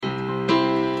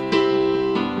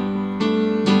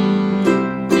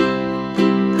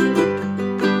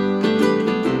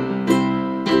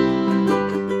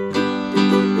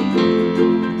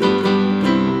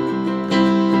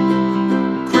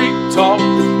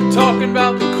Talking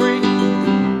about the creek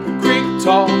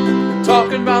talk.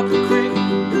 Talking about the creek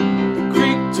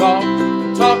talk.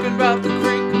 Talking about the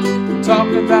creek.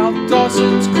 Talking about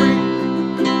Dawson's Creek.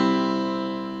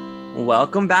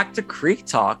 Welcome back to Creek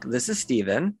Talk. This is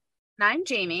Steven. And I'm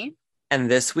Jamie. And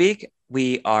this week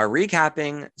we are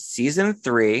recapping season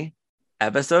 3,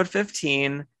 episode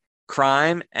 15,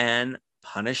 Crime and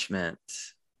Punishment.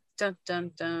 Dun,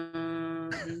 dun,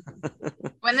 dun.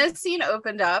 When this scene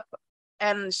opened up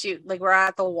and we're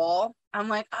at the wall, I'm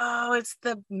like, oh, it's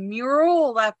the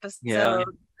mural episode. Yeah.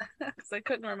 Because I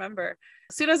couldn't remember.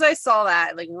 As soon as I saw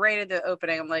that, right at the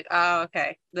opening, I'm like, oh,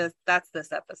 okay, that's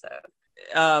this episode.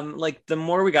 The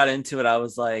more we got into it, I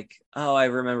was like, oh, I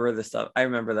remember this stuff. I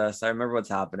remember this. I remember what's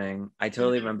happening. I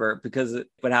totally remember it, because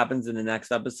what happens in the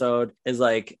next episode is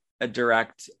like a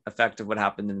direct effect of what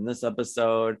happened in this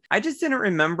episode. I just didn't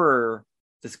remember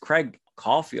this Craig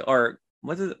Caulfield, or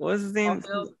what was his name?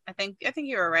 Caulfield. I think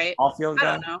you were right. Caulfield guy?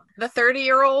 I don't know. The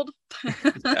 30-year-old.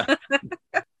 Yeah.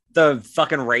 The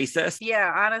fucking racist.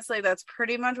 Yeah, honestly, that's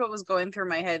pretty much what was going through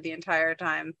my head the entire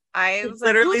time. I was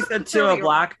literally said to a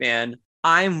black man,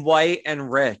 I'm white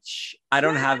and rich. I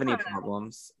don't have any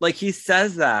problems. Like, he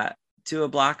says that to a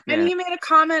black man. And he made a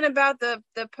comment about the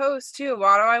post too.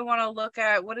 Why do I want to look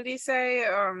at, what did he say?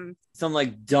 Some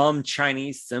like dumb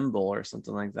Chinese symbol or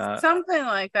something like that. Something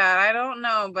like that. I don't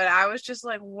know, but I was just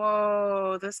like,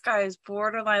 whoa, this guy is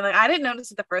borderline. Like, I didn't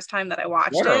notice it the first time that I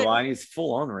watched it. Borderline, he's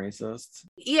full on racist.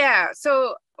 Yeah.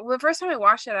 So the first time I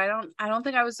watched it, I don't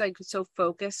think I was like so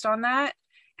focused on that.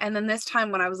 And then this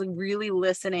time when I was like really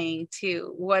listening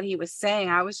to what he was saying,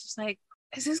 I was just like,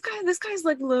 is this guy's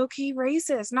like low-key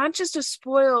racist, not just a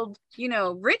spoiled,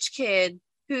 rich kid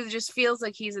who just feels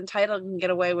like he's entitled and can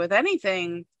get away with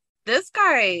anything. This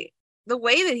guy, the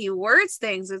way that he words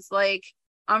things, it's like,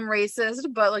 I'm racist,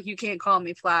 but like, you can't call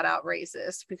me flat out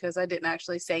racist because I didn't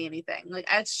actually say anything. Like,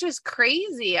 it's just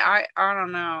crazy. I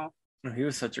don't know. He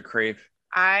was such a creep.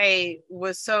 I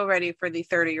was so ready for the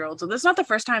 30-year-old. So this is not the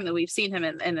first time that we've seen him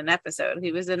in an episode.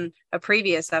 He was in a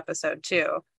previous episode too.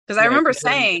 Because I remember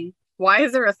saying, why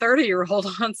is there a 30-year-old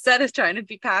on set is trying to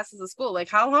be passed as a school? Like,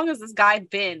 how long has this guy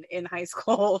been in high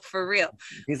school for real?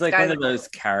 He's like one of those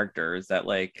characters that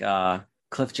like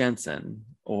Cliff Jensen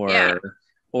or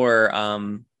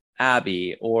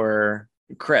Abby or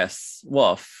Chris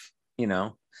Wolf,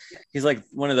 He's like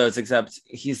one of those, except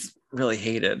he's really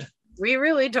hated. We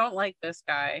really don't like this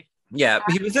guy. Yeah,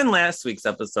 he was in last week's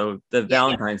episode, the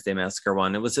Valentine's Day Massacre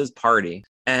one. It was his party.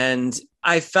 And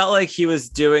I felt like he was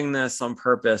doing this on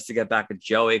purpose to get back at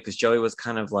Joey, because Joey was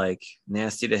kind of like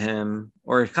nasty to him,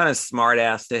 or kind of smart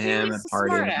ass to him at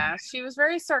party. Smart ass. She was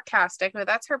very sarcastic, but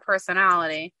that's her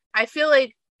personality. I feel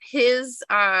like his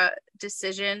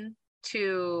decision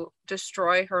to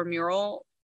destroy her mural,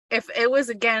 if it was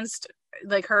against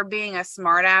like her being a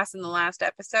smart ass in the last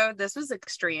episode, this was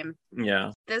extreme.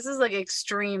 Yeah. This is like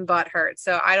extreme butthurt.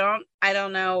 So I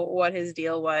don't know what his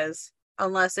deal was,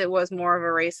 unless it was more of a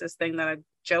racist thing than a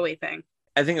Joey thing.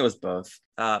 I think it was both.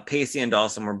 Pacey and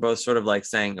Dawson were both sort of like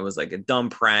saying it was like a dumb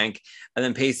prank. And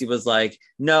then Pacey was like,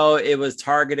 no, it was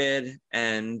targeted.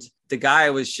 And the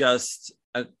guy was just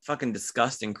a fucking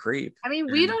disgusting creep. I mean,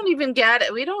 we don't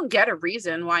get a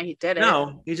reason why he did it.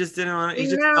 No, he just didn't want to. He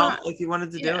just felt like he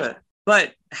wanted to do it.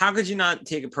 But how could you not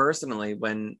take it personally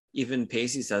when even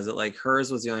Pacey says it? Like,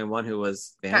 hers was the only one who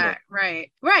was vandal.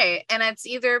 Right. And it's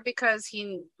either because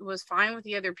he was fine with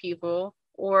the other people,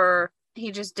 or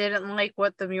he just didn't like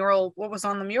what was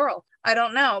on the mural. I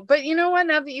don't know. But you know what?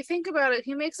 Now that you think about it,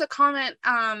 he makes a comment,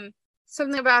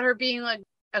 something about her being like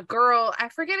a girl. I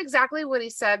forget exactly what he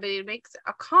said, but he makes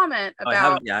a comment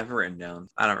about... I've written down.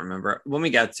 I don't remember. When we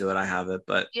get to it, I have it,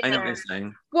 but I know what you're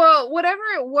saying. Well, whatever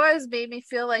it was made me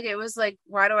feel like it was like,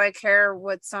 why do I care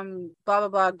what some blah, blah,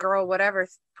 blah girl, whatever,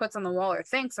 puts on the wall or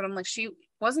thinks? And I'm like, she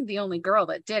wasn't the only girl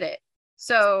that did it.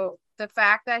 So the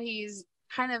fact that he's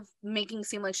kind of making it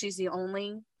seem like she's the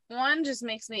only one just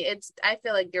makes me... I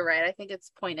feel like you're right. I think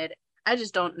it's pointed. I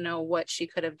just don't know what she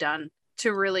could have done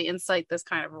to really incite this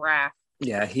kind of wrath.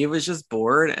 Yeah, he was just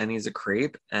bored, and he's a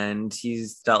creep, and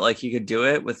he's felt like he could do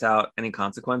it without any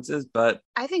consequences. But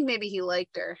I think maybe he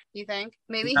liked her. You think?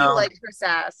 Maybe he liked her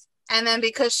sass. And then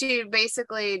because she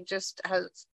basically just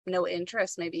has no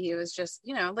interest, maybe he was just,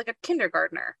 like a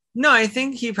kindergartner. No, I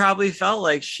think he probably felt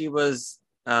like she was,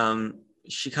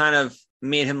 she kind of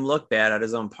made him look bad at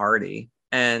his own party.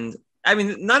 And I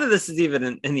mean, none of this is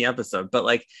even in the episode, but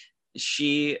like,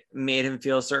 she made him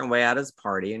feel a certain way at his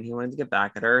party, and he wanted to get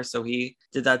back at her, so he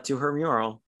did that to her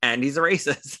mural. And he's a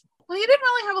racist. Well, he didn't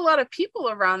really have a lot of people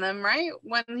around him, right?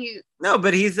 When he No,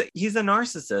 but he's a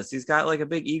narcissist. He's got like a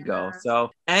big ego. Yeah.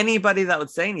 So anybody that would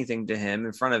say anything to him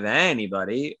in front of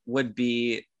anybody would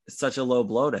be such a low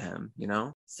blow to him, you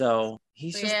know? So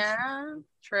he's just Yeah,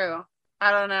 true.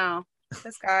 I don't know.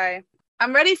 This guy.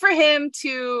 I'm ready for him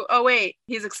to oh wait,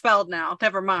 he's expelled now.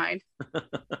 Never mind.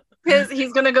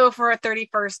 He's gonna go for a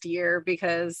 31st year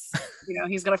because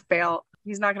he's gonna fail.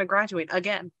 He's not gonna graduate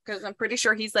again because I'm pretty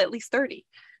sure he's at least 30.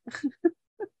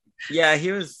 Yeah,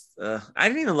 he was I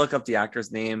didn't even look up the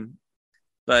actor's name,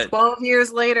 but 12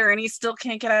 years later and he still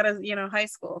can't get out of high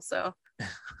school. So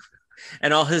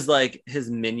and all his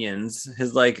minions,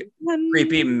 his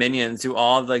creepy minions who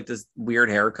all have like this weird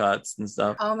haircuts and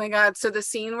stuff. Oh my god. So the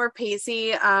scene where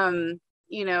Pacey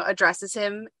addresses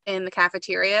him in the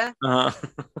cafeteria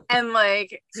and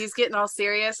like he's getting all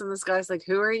serious and this guy's like,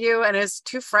 who are you? And his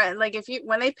two friends, like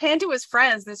when they pan to his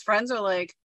friends are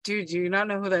like, dude, do you not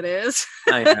know who that is?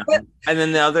 I know. And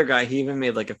then the other guy, he even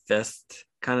made like a fist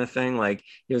kind of thing, like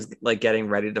he was like getting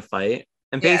ready to fight,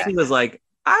 and Pacey was like,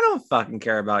 I don't fucking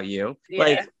care about you.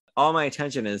 Like all my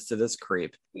attention is to this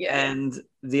creep. And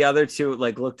the other two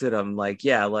like looked at him like,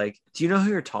 yeah, like, do you know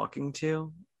who you're talking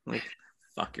to? Like,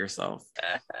 fuck yourself.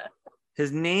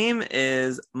 His name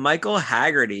is Michael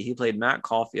Haggerty. He played Matt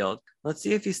Caulfield. Let's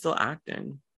see if he's still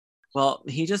acting. Well,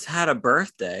 he just had a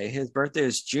birthday. His birthday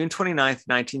is June 29th,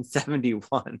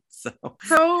 1971. So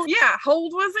yeah, how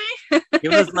old was he? he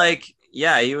was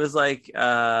like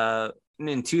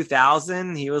in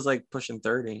 2000, he was like pushing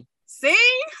 30.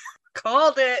 See?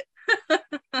 Called it.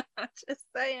 Just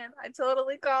saying. I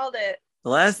totally called it. The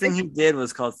last thing he did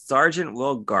was called Sergeant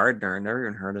Will Gardner. Never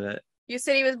even heard of it. You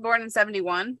said he was born in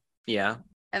 71? Yeah.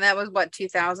 And that was what,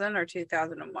 2000 or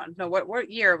 2001? No, what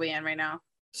year are we in right now?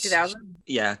 2000?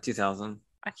 Yeah, 2000.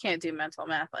 I can't do mental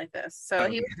math like this. So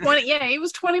he was 20. Yeah, he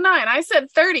was 29. I said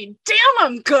 30. Damn,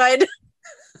 I'm good.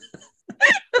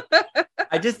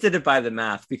 I just did it by the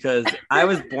math because I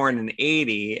was born in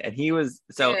 80 and he's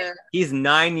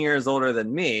 9 years older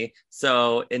than me.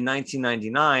 So in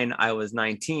 1999, I was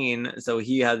 19. So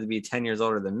he had to be 10 years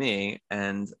older than me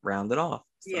and round it off.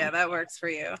 So yeah, that works for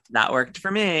you. That worked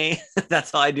for me.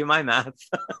 That's how I do my math.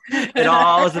 It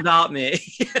all is about me.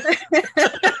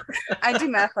 I do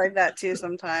math like that too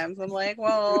sometimes. I'm like,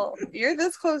 well, you're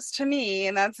this close to me,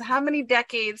 and that's how many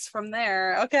decades from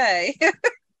there. Okay.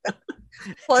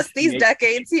 Plus these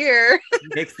decades here.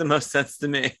 Makes the most sense to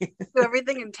me. So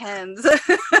everything in tens.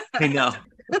 I know.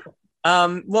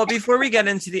 Well, before we get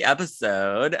into the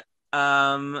episode,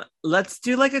 let's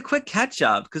do like a quick catch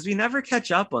up because we never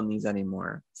catch up on these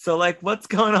anymore. So like, what's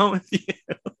going on with you?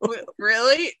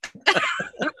 Really?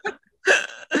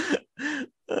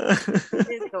 What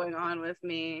is going on with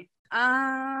me?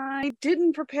 I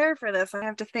didn't prepare for this. I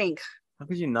have to think. How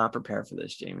could you not prepare for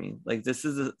this, Jamie? Like, this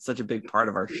is such a big part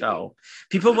of our show.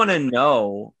 People want to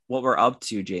know what we're up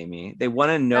to, Jamie. They want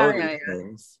to know these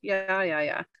things.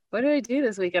 Yeah. What did I do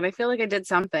this weekend? I feel like I did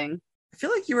something. I feel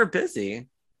like you were busy.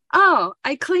 Oh,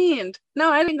 I cleaned.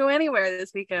 No, I didn't go anywhere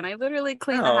this weekend. I literally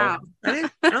cleaned the house. I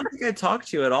don't think I talked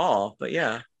to you at all, but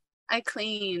yeah. I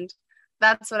cleaned.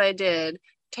 That's what I did.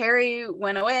 Terry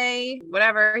went away,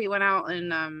 whatever. He went out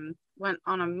and went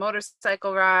on a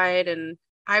motorcycle ride, and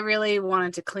I really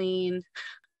wanted to clean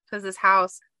because this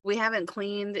house, we haven't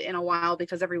cleaned in a while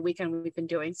because every weekend we've been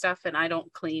doing stuff and I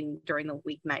don't clean during the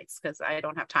weeknights because I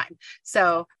don't have time.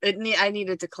 So I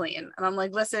needed to clean. And I'm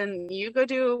like, listen, you go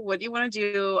do what you want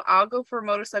to do. I'll go for a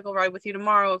motorcycle ride with you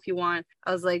tomorrow if you want.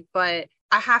 I was like, but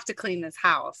I have to clean this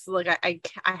house. Like I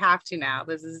have to now.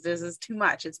 This is too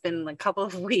much. It's been like a couple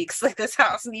of weeks. Like this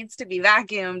house needs to be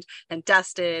vacuumed and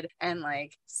dusted and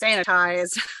like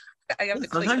sanitized. I have to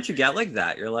Sometimes you get like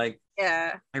that. You're like,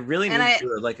 yeah, I really need to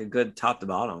do like a good top to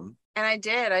bottom. And I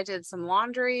did some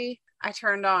laundry. I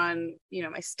turned on,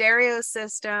 my stereo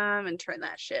system and turned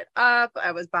that shit up.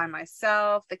 I was by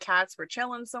myself. The cats were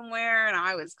chilling somewhere and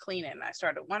I was cleaning. I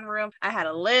started one room. I had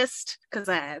a list because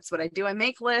that's what I do. I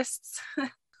make lists.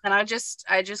 And I just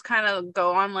kind of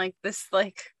go on like this,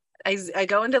 like I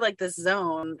go into like this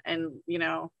zone and,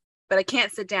 but I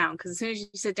can't sit down because as soon as you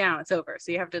sit down, it's over.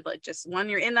 So you have to like just when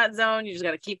you're in that zone, you just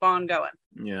got to keep on going.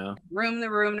 Yeah. Room to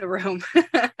room.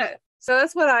 So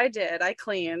that's what I did. I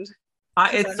cleaned.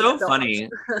 It's so funny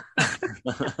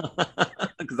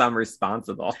because I'm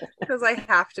responsible. Because I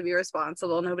have to be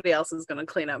responsible. Nobody else is going to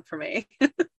clean up for me.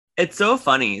 It's so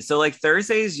funny. So like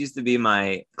Thursdays used to be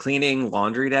my cleaning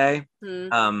laundry day.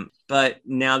 But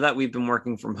now that we've been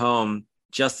working from home,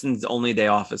 Justin's only day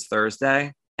off is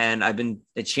Thursday. And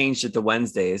it changed it to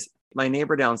Wednesdays. My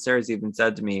neighbor downstairs even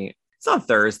said to me, it's on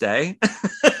Thursday.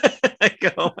 I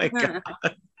go, oh my God.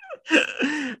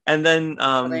 And then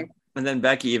Funny. and then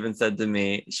Becky even said to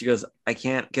me, she goes, I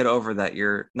can't get over that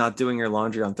you're not doing your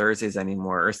laundry on Thursdays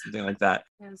anymore or something like that.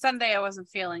 And Sunday I wasn't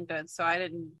feeling good, so I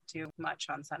didn't do much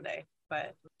on Sunday.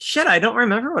 But Shit, I don't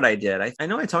remember what I did. I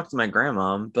know I talked to my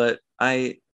grandma, but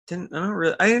I didn't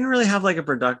really have like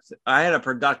I had a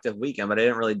productive weekend, but I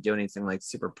didn't really do anything like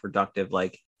super productive.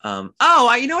 Like, you know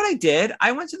what I did?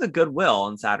 I went to the Goodwill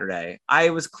on Saturday.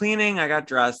 I was cleaning, I got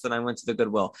dressed, and I went to the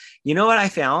Goodwill. You know what I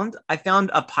found? I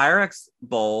found a Pyrex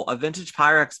bowl, a vintage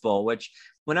Pyrex bowl, which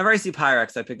whenever I see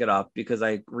Pyrex, I pick it up because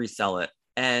I resell it.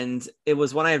 And it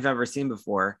was one I had never seen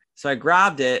before. So I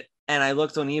grabbed it and I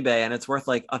looked on eBay and it's worth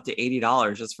like up to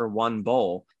 $80 just for one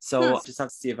bowl. So I just have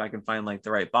to see if I can find like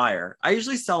the right buyer. I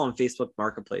usually sell on Facebook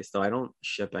Marketplace, though. I don't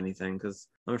ship anything because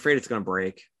I'm afraid it's going to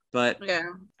break. But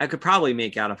yeah, I could probably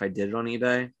make out if I did it on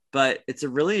eBay. But it's a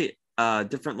really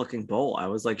different looking bowl. I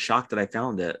was like shocked that I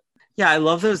found it. Yeah, I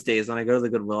love those days when I go to the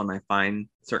Goodwill and I find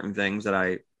certain things that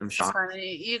I am it's shocked.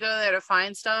 funny. You go there to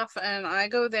find stuff, and I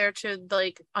go there to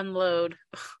like unload.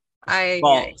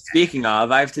 Speaking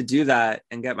of, I have to do that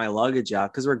and get my luggage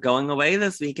out because we're going away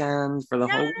this weekend for the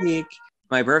whole week.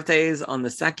 My birthday is on the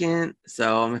 2nd,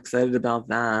 so I'm excited about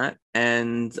that.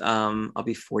 And I'll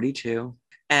be 42.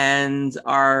 And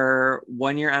our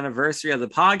 1-year anniversary of the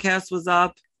podcast was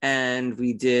up, and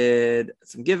we did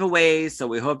some giveaways. So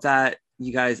we hope that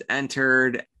you guys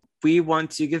entered. We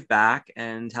want to give back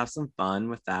and have some fun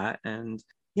with that. And,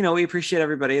 we appreciate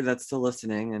everybody that's still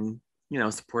listening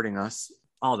and, supporting us.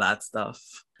 All that stuff.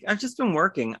 I've just been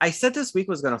working. I said this week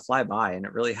was going to fly by, and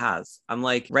it really has. I'm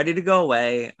like ready to go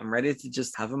away. I'm ready to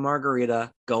just have a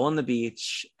margarita, go on the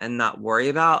beach, and not worry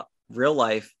about real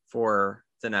life for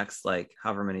the next like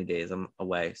however many days I'm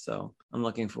away. So I'm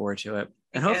looking forward to it.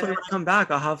 And hopefully when I come back,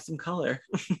 I'll have some color.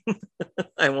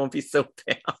 I won't be so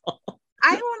pale.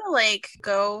 I want to like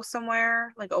go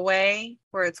somewhere like away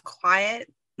where it's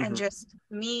quiet and just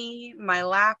me, my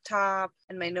laptop,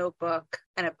 and my notebook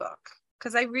and a book.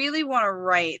 Because I really want to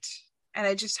write, and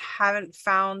I just haven't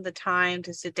found the time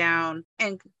to sit down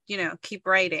and, keep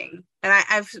writing. And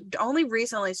I've only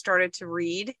recently started to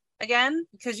read again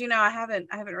because, I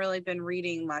haven't really been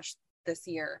reading much this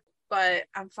year. But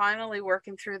I'm finally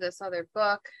working through this other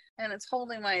book, and it's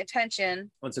holding my attention.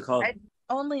 What's it called?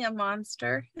 Only a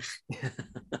Monster.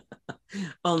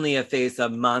 Only a face a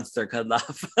monster could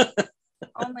laugh.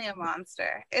 Only a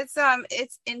Monster. It's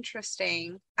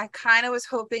interesting. I kind of was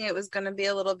hoping it was going to be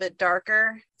a little bit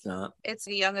darker. It's not. It's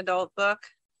a young adult book,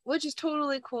 which is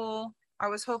totally cool. I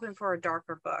was hoping for a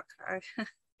darker book.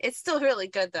 It's still really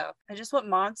good though. I just want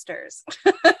monsters.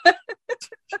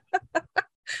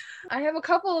 I have a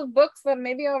couple of books that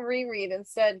maybe I'll reread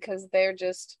instead because they're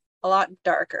just a lot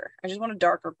darker. I just want a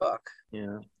darker book.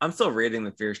 Yeah. I'm still reading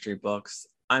the Fear Street books.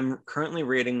 I'm currently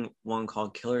reading one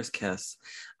called Killer's Kiss.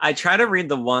 I try to read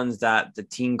the ones that the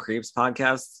Teen Creeps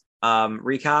podcast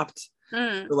recapped.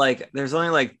 Like there's only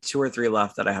like 2 or 3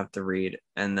 left that I have to read,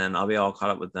 and then I'll be all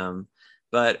caught up with them.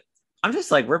 But I'm just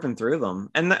like ripping through them,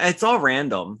 and it's all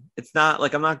random. It's not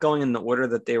like I'm not going in the order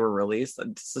that they were released.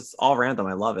 It's just all random.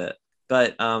 I love it.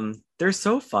 But they're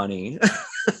so funny.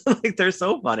 Like they're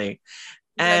so funny.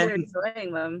 And you're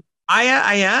enjoying them.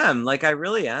 I am, like I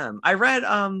really am. I read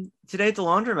today at the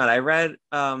laundromat. I read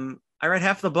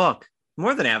half the book,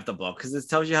 more than half the book, because it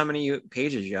tells you how many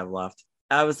pages you have left.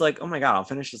 I was like, oh my god, I'll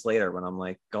finish this later when I'm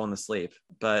like going to sleep.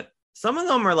 But some of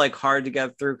them are like hard to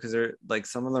get through because they're like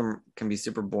some of them can be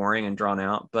super boring and drawn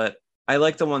out. But I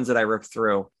like the ones that I rip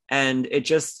through, and it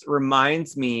just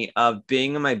reminds me of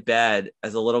being in my bed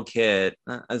as a little kid,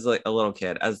 as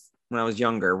when I was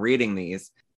younger, reading these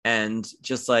and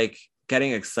just like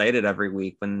getting excited every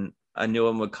week when a new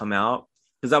one would come out,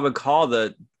 because I would call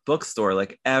the bookstore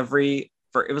like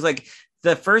it was like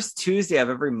the first Tuesday of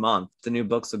every month the new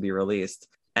books would be released.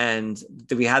 And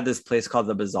we had this place called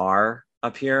the Bazaar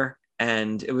up here,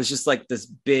 and it was just like this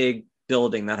big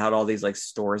building that had all these like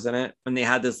stores in it, and they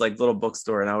had this like little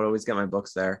bookstore, and I would always get my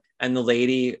books there. And the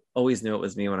lady always knew it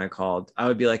was me when I called. I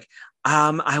would be like,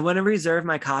 I want to reserve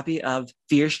my copy of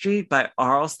Fear Street by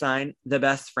R.L. Stine, The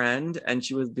Best Friend. And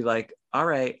she would be like, all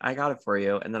right, I got it for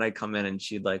you. And then I'd come in and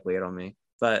she'd like wait on me.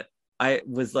 But I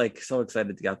was like so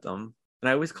excited to get them. And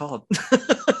I always called.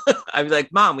 I'd be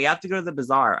like, Mom, we have to go to the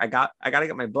Bazaar. I got to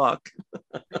get my book.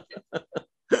 But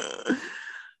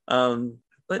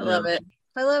I love it.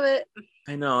 I love it.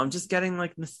 I know. I'm just getting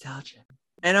like nostalgic.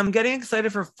 And I'm getting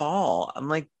excited for fall. I'm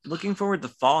like looking forward to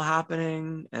fall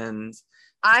happening, and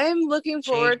I'm looking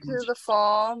forward to the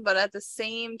fall, but at the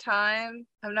same time,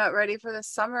 I'm not ready for the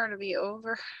summer to be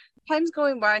over. time's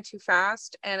going by too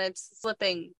fast and it's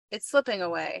slipping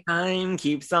away. Time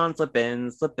keeps on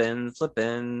slipping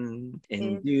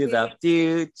into the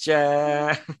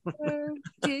future.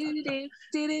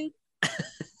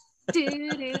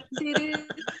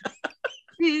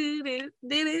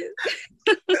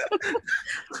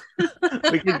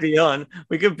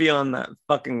 We could be on that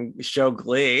fucking show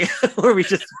Glee where we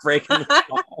just break in the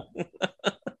song.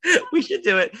 We should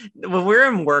do it when we're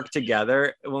in work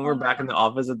together, when we're back in the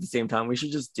office at the same time. We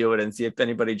should just do it and see if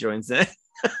anybody joins in.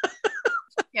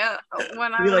 Yeah,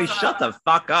 when I be like, shut the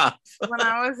fuck up. When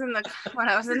I was in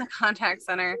the contact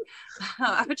center,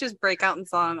 I would just break out in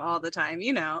song all the time,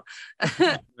 you know.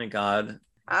 Oh my god,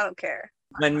 I don't care.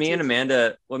 when me and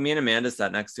Amanda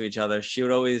sat next to each other, she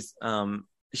would always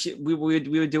we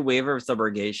would do waiver of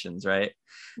subrogations, right?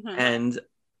 Mhm. And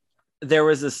there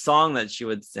was a song that she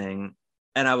would sing,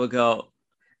 and I would go,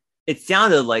 it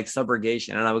sounded like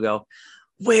subrogation, and I would go,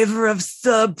 waiver of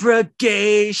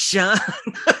subrogation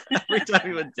every time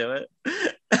we would do it.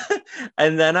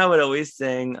 And then I would always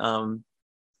sing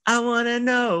I want to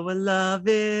know what love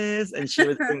is, and she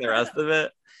would sing the rest of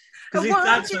it. I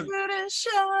want you to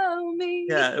show me.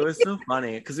 Yeah, it was so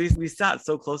funny because we sat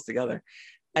so close together.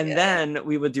 And then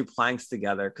we would do planks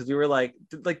together because we were like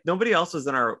nobody else was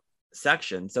in our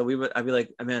section. So I'd be like,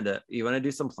 Amanda, you want to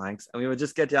do some planks? And we would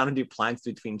just get down and do planks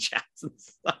between chats and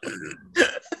stuff.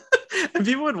 And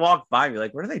people would walk by and be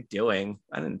like, what are they doing?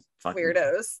 I didn't fucking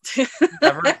Weirdos.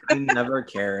 I never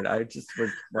cared. I just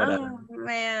was whatever. Oh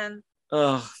man.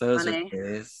 Oh, those Funny. are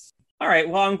days. All right.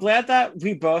 Well, I'm glad that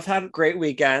we both had great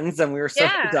weekends and we were so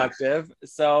productive.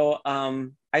 So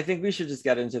I think we should just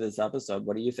get into this episode.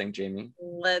 What do you think, Jamie?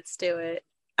 Let's do it.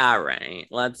 All right.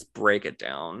 Let's break it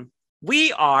down.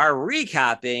 We are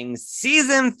recapping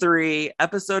season 3,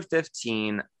 episode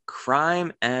 15,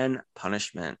 Crime and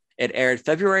Punishment. It aired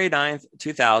February 9th,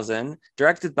 2000,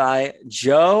 directed by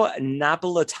Joe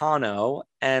Napolitano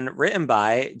and written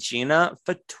by Gina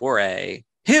Fattore,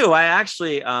 who I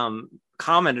actually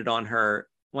commented on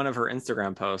one of her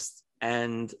Instagram posts,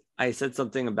 and I said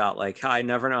something about like how I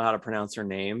never know how to pronounce her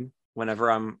name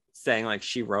whenever I'm saying like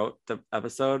she wrote the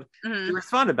episode. Mhm. She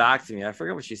responded back to me. I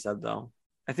forget what she said though.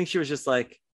 I think she was just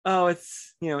like, oh,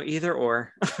 it's, either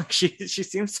or. she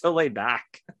seems so laid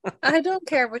back. I don't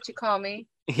care what you call me.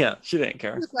 Yeah, she didn't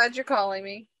care. I'm just glad you're calling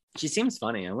me. She seems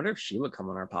funny. I wonder if she would come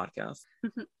on our podcast.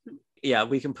 Yeah,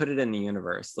 we can put it in the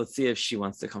universe. Let's see if she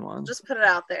wants to come on. Just put it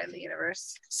out there in the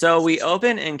universe. So we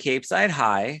open in Cape Side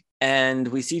High and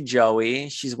we see Joey.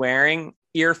 She's wearing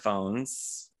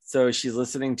earphones. So she's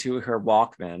listening to her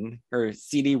Walkman, her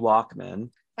CD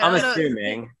Walkman. I'm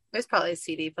assuming. There's probably a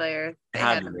CD player.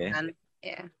 Had to be.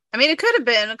 Yeah. I mean, it could have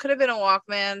been a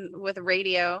Walkman with a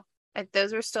radio.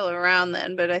 Those were still around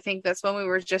then, but I think that's when we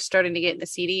were just starting to get into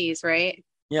CDs, right?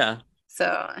 Yeah.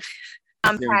 So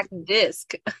compact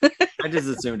disc. I just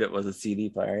assumed it was a CD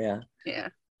player. Yeah. Yeah.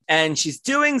 And she's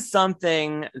doing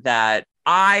something that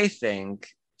I think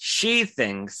she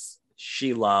thinks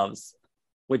she loves,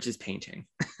 which is painting.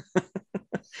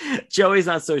 Joey's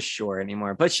not so sure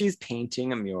anymore, but she's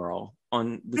painting a mural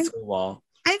on the school wall.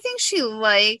 I think she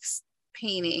likes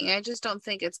painting. I just don't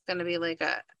think it's going to be like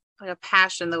a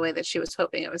passion the way that she was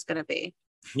hoping it was going to be.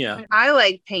 Yeah. I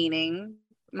like painting.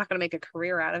 I'm not going to make a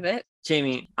career out of it.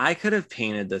 Jamie, I could have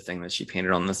painted the thing that she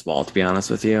painted on this wall, to be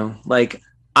honest with you. Like,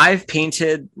 I've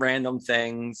painted random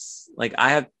things. Like,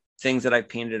 I have things that I've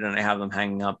painted and I have them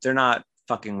hanging up. They're not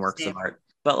fucking works of art.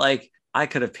 But, like, I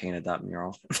could have painted that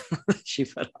mural she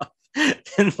put up.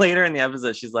 And later in the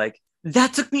episode, she's like,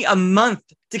 that took me a month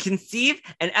to conceive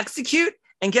and execute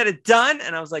and get it done.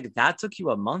 And I was like, that took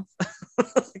you a month?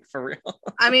 Like, for real?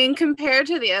 I mean, compared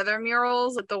to the other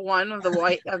murals, like the one of the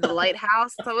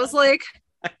lighthouse, I was like,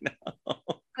 I know.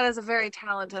 That is a very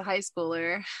talented high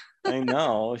schooler. I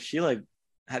know. She like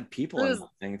had people in the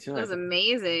thing too. It was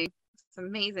amazing. It's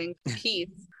amazing piece.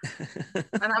 And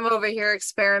I'm over here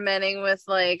experimenting with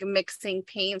like mixing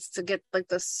paints to get like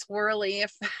the swirly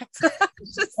effect.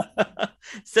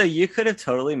 So you could have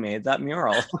totally made that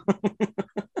mural.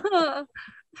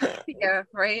 Yeah,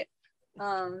 right.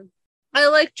 I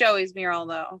like Joey's mural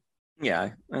though.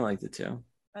 Yeah, I liked it too.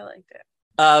 I liked it.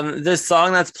 The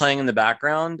song that's playing in the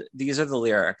background, these are the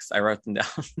lyrics. I wrote them down.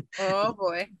 Oh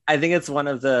boy. I think it's one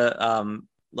of the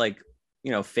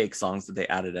fake songs that they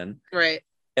added in. Right.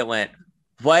 It went,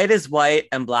 white is white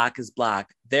and black is black.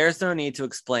 There's no need to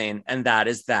explain, and that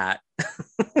is that.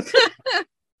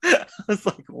 I was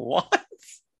like, what?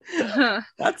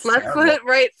 That's left terrible. foot,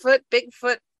 right foot, big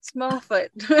foot, small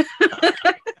foot.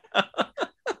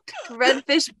 Red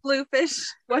fish, blue fish,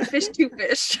 one fish, two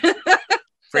fish.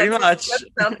 Pretty That's much. what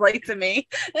it sounds like to me.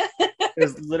 It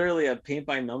was literally a paint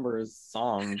by numbers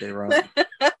song they wrote.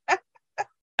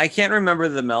 I can't remember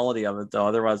the melody of it though,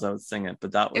 otherwise I would sing it,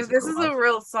 but that was If this is a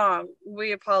real song,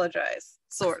 we apologize.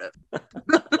 Sort of.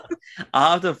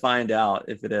 I'll have to find out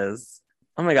if it is.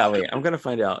 Oh my god, wait, I'm gonna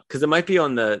find out because it might be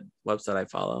on the website I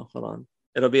follow. Hold on.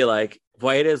 It'll be like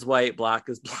white is white, black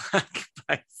is black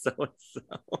by so and so.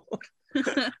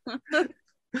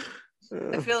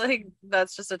 I feel like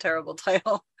that's just a terrible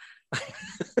title.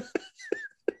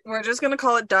 We're just gonna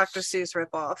call it Dr. Seuss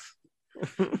ripoff.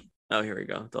 Oh, here we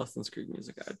go. Dawson's Creek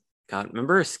Music Guide. God,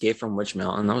 remember Escape from Witch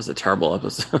Mountain? That was a terrible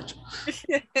episode.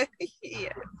 Yeah.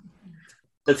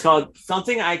 It's called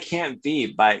Something I Can't Be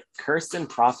by Kirsten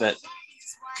Prophet.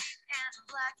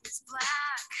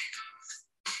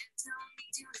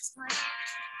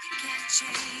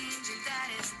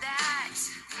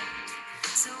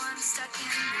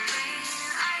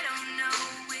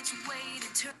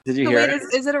 Did you hear Wait, it?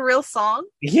 is it a real song?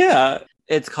 Yeah,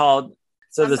 it's called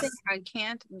Something I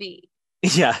Can't Be.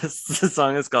 Yes, the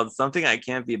song is called Something I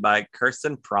Can't Be by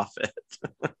Kirsten Prophet.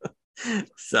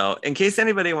 So in case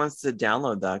anybody wants to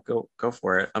download that, go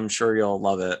for it. I'm sure you'll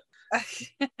love it.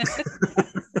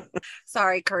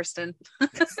 Sorry, Kirsten.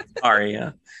 Sorry,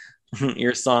 yeah.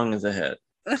 Your song is a hit.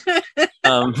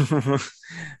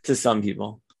 To some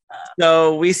people.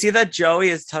 So we see that Joey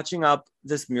is touching up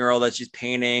this mural that she's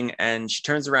painting, and she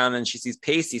turns around and she sees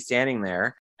Pacey standing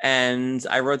there. And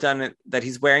I wrote down that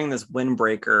he's wearing this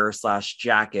windbreaker /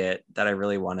 jacket that I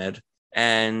really wanted.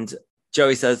 And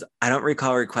Joey says, I don't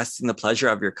recall requesting the pleasure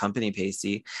of your company,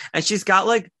 Pacey. And she's got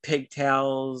like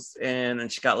pigtails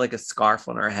and she's got like a scarf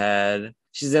on her head.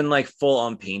 She's in like full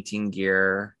on painting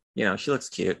gear. You know, she looks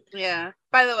cute. Yeah.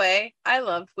 By the way, I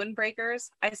love windbreakers.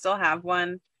 I still have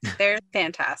one. They're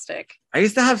fantastic. I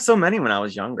used to have so many when I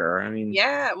was younger. I mean,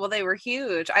 yeah, well, they were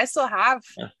huge. I still have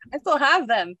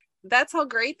them. That's how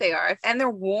great they are. And they're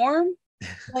warm.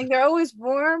 Like they're always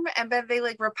warm, and then they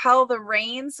like repel the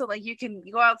rain, so like you can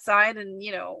go outside and,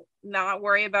 you know, not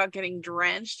worry about getting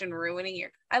drenched and ruining your.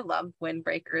 I love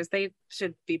windbreakers. They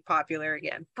should be popular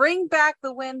again. Bring back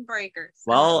the windbreakers.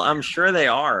 Well, I'm sure they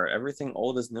are. Everything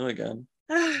old is new again.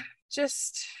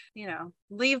 Just, you know,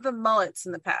 leave the mullets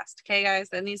in the past, okay, guys?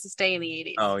 That needs to stay in the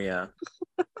 80s. Oh yeah.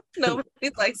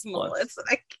 Nobody likes mullets.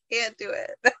 I can't do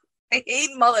it. I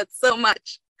hate mullets so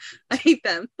much. I hate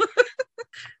them.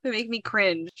 They make me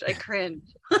cringe. I cringe.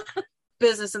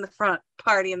 Business in the front,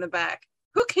 party in the back.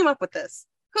 Who came up with this?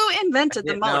 Who invented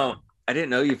the mullet? I didn't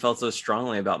know you felt so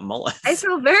strongly about mullets. I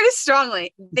feel very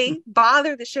strongly. They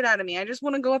bother the shit out of me. I just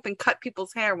want to go up and cut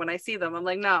people's hair when I see them. I'm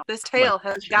like, no, this tail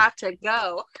has got to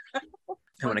go.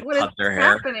 I want to what cut their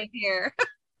hair. What's happening here?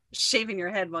 Shaving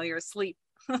your head while you're asleep.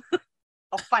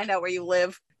 I'll find out where you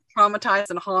live. Traumatized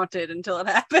and haunted until it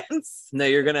happens. No,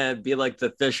 you're gonna be like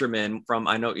the fisherman from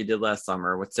I Know What You Did Last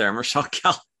Summer with Sarah Michelle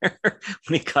Gellar when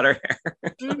he cut her hair.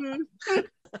 Mm-hmm.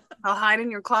 I'll hide in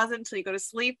your closet until you go to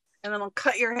sleep, and then I'll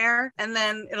cut your hair, and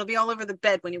then it'll be all over the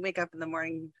bed when you wake up in the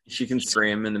morning. She can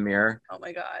scream in the mirror. Oh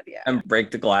my god, yeah. And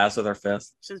break the glass with her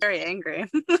fist. She's very angry.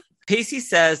 Pacey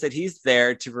says that he's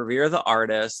there to revere the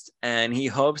artist, and he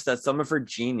hopes that some of her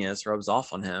genius rubs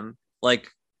off on him,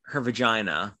 like her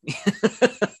vagina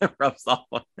rubs off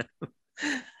on him.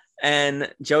 And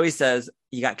Joey says,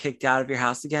 you got kicked out of your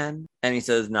house again? And he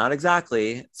says, not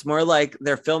exactly. It's more like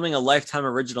they're filming a Lifetime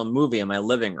original movie in my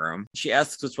living room. She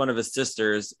asks which one of his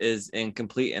sisters is in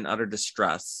complete and utter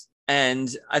distress. And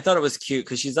I thought it was cute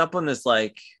because she's up on this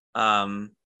like,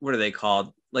 what are they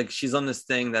called? Like she's on this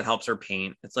thing that helps her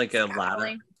paint. It's like a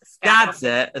ladder. That's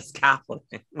it. A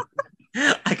scaffolding.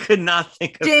 I could not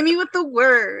think of Jamie with the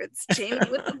words. Jamie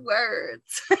with the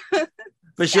words.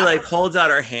 But she like holds out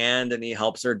her hand and he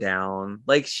helps her down.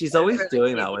 Like she's always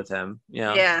doing that with him.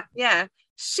 Yeah. Yeah.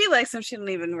 She likes him. She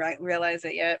didn't even realize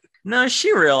it yet. No,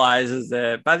 she realizes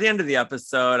it. By the end of the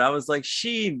episode, I was like,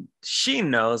 she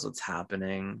knows what's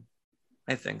happening.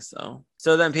 I think so.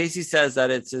 So then Pacey says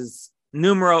that it's his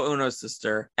numero uno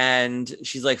sister, and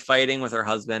she's like fighting with her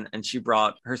husband, and she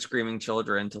brought her screaming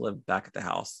children to live back at the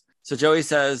house. So Joey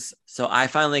says, so I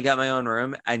finally got my own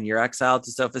room and you're exiled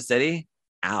to Sofa City?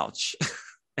 Ouch.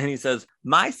 And he says,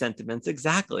 my sentiments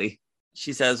exactly.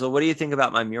 She says, well, what do you think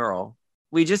about my mural?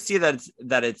 We just see that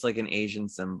it's like an Asian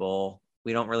symbol.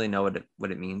 We don't really know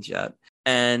what it means yet.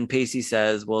 And Pacey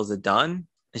says, well, is it done?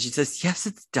 And she says, yes,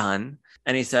 it's done.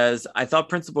 And he says, I thought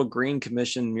Principal Green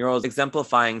commissioned murals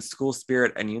exemplifying school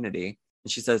spirit and unity.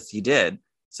 And she says, he did.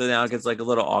 So now it gets like a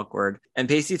little awkward. And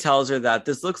Pacey tells her that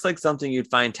this looks like something you'd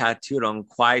find tattooed on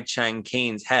Kwai Chang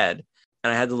Cain's head.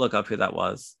 And I had to look up who that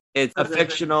was. It's a What is it?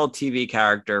 fictional TV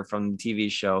character from the TV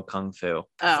show Kung Fu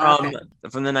Oh, from okay.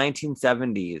 from the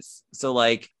 1970s. So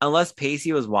like, unless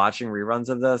Pacey was watching reruns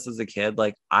of this as a kid,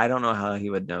 like I don't know how he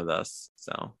would know this.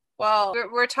 So Well,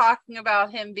 we're talking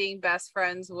about him being best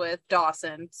friends with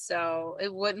Dawson, so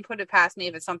it wouldn't put it past me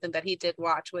if it's something that he did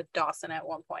watch with Dawson at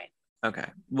one point. okay,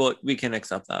 well we can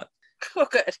accept that. Oh,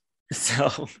 good.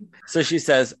 So she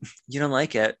says, "You don't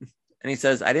like it," and he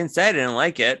says, "I didn't say I didn't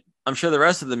like it. I'm sure the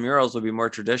rest of the murals will be more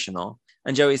traditional."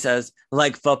 And Joey says,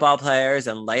 "Like football players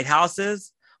and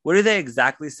lighthouses? What do they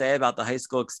exactly say about the high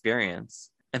school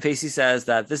experience?" And Pacey says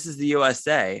that this is the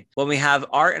USA. When we have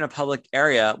art in a public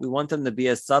area, we want them to be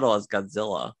as subtle as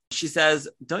Godzilla. She says,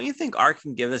 "Don't you think art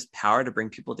can give us power to bring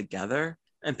people together?"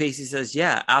 And Pacey says,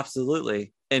 "Yeah,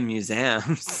 absolutely. In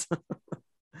museums."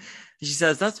 She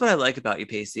says, "That's what I like about you,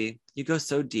 Pacey. You go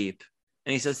so deep."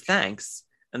 And he says, "Thanks."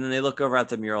 And then they look over at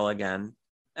the mural again,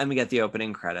 and we get the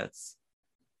opening credits.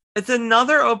 It's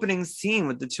another opening scene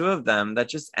with the two of them that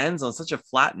just ends on such a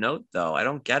flat note, though. I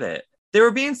don't get it. They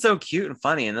were being so cute and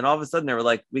funny, and then all of a sudden they were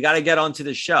like, "We got to get onto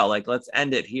the show. Like, let's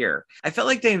end it here." I felt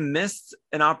like they missed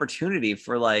an opportunity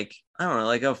for like, I don't know,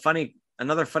 like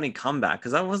another funny comeback,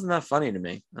 because that wasn't that funny to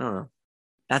me. I don't know.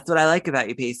 "That's what I like about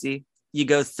you, Pacey. You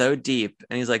go so deep."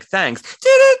 And he's like, "Thanks."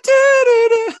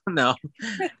 No,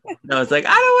 it's like,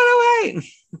 I don't want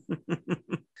to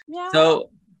wait. Yeah.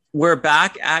 So we're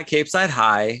back at Cape Side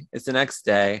High. It's the next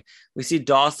day. We see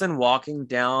Dawson walking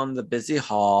down the busy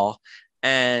hall,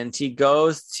 and he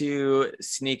goes to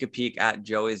sneak a peek at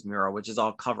Joey's mural, which is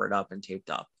all covered up and taped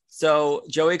up. So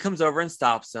Joey comes over and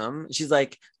stops him. She's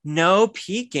like, "No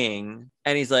peeking."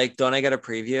 And he's like, "Don't I get a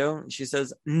preview?" And she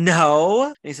says, "No."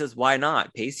 And he says, "Why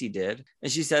not? Pacey did."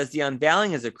 And she says, "The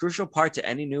unveiling is a crucial part to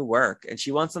any new work, and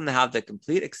she wants them to have the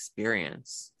complete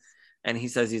experience." And he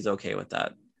says he's okay with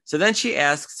that. So then she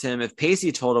asks him if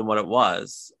Pacey told him what it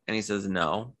was. And he says,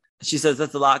 "No." She says,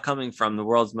 "That's a lot coming from the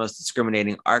world's most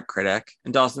discriminating art critic."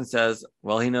 And Dawson says,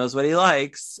 "Well, he knows what he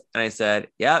likes." And I said,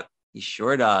 "Yep. He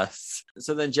sure does."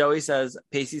 So then Joey says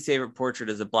Pacey's favorite portrait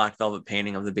is a black velvet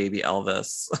painting of the baby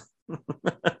Elvis.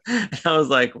 And I was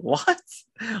like, what?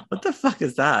 What the fuck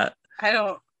is that? I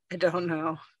don't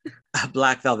know. A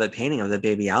black velvet painting of the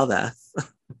baby Elvis.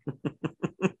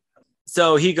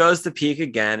 So he goes to peek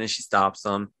again, and she stops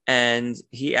him, and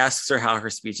he asks her how her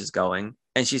speech is going.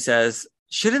 And she says,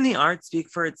 "Shouldn't the art speak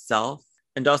for itself?"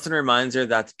 And Dawson reminds her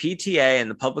that the PTA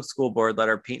and the public school board let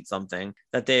her paint something,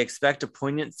 that they expect a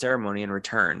poignant ceremony in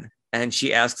return. And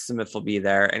she asks him if he'll be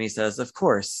there. And he says, "Of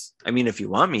course. I mean, if you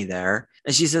want me there."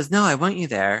 And she says, "No, I want you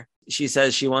there." She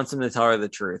says she wants him to tell her the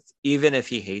truth, even if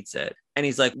he hates it. And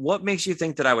he's like, "What makes you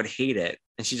think that I would hate it?"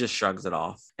 And she just shrugs it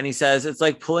off. And he says, "It's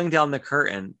like pulling down the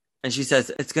curtain." And she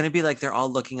says, "It's going to be like they're all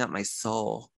looking at my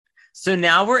soul." So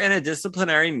now we're in a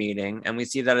disciplinary meeting, and we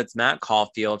see that it's Matt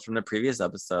Caulfield from the previous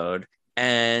episode.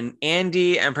 And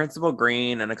Andy and Principal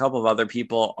Green and a couple of other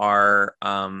people are,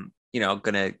 going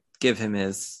to give him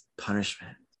his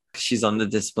punishment. She's on the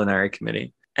disciplinary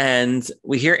committee. And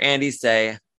we hear Andy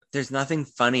say, "There's nothing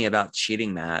funny about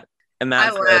cheating, Matt." And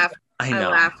Matt said, I know.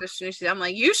 I laughed. I'm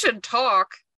like, "You should talk."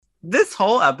 This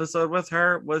whole episode with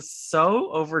her was so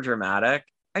overdramatic.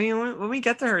 I mean, when we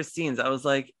get to her scenes, I was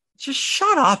like, just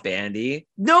shut up, Andy.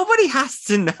 Nobody has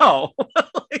to know.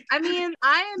 I mean,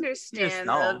 I understand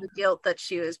the guilt that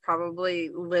she was probably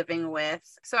living with.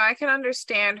 So I can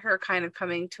understand her kind of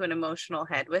coming to an emotional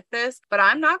head with this. But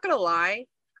I'm not going to lie.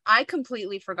 I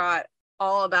completely forgot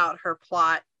all about her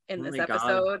plot in this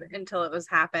episode until it was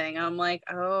happening. I'm like,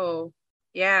 oh,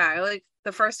 yeah. Like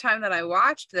the first time that I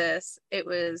watched this, it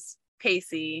was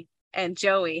Pacey and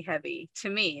Joey heavy. To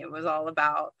me, it was all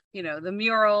about, the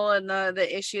mural and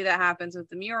the issue that happens with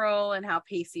the mural and how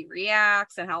Pacey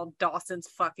reacts and how Dawson's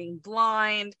fucking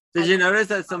blind. Did you notice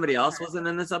that somebody else wasn't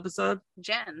in this episode?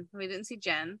 Jen. We didn't see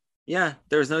Jen. Yeah,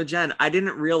 there was no Jen. I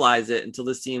didn't realize it until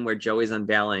the scene where Joey's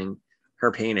unveiling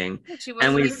her painting.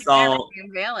 And we saw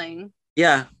unveiling.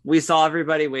 Yeah, we saw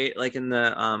everybody wait like in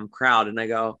the crowd, and I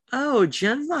go, "Oh,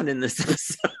 Jen's not in this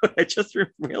episode." I just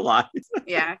realized.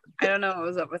 Yeah, I don't know what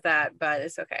was up with that, but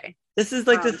it's okay. This is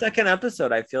like the second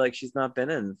episode I feel like she's not been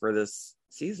in for this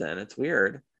season. It's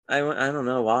weird. I don't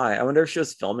know why. I wonder if she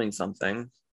was filming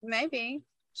something. Maybe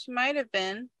she might have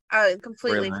been. I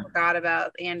completely forgot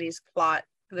about Andy's plot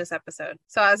this episode.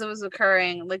 So as it was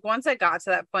occurring, like once I got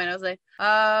to that point, I was like,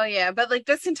 oh yeah. But like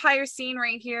this entire scene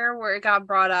right here where it got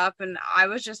brought up, and I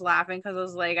was just laughing because I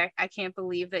was like, I can't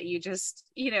believe that you just,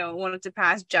 wanted to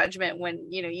pass judgment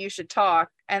when, you should talk.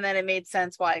 And then it made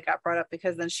sense why it got brought up,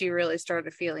 because then she really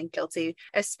started feeling guilty,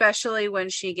 especially when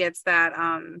she gets that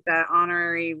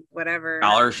honorary whatever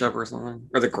scholarship or something,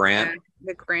 or the grant.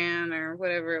 The grant or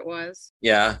whatever it was.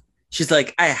 Yeah. She's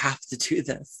like, I have to do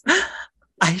this.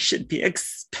 I should be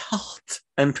expelled.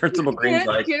 And Principal Green's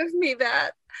like, give me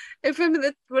that. If I'm in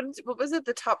the what was it,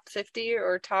 the top 50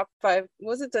 or top 5?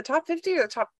 Was it the top 50 or the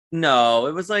top? No,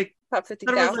 it was like top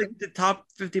 50,000. It was like the top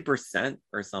 50%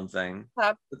 or something.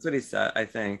 That's what he said, I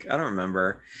think. I don't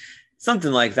remember.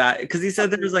 Something like that. Because he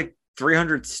said there was like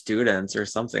 300 students or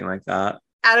something like that.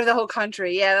 Out of the whole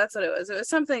country. Yeah, that's what it was. It was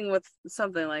something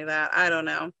like that. I don't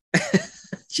know.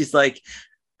 She's like,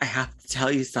 I have to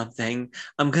tell you something.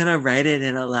 I'm going to write it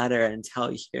in a letter and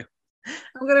tell you.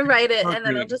 I'm going to write it and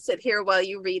then I'll just sit here while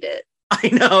you read it. I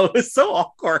know. It's so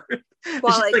awkward.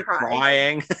 While she's like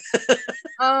crying.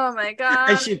 Oh my God.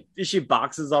 And she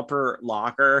boxes up her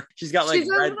locker. She's got like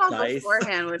red dice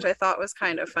beforehand, which I thought was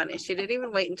kind of funny. She didn't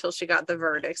even wait until she got the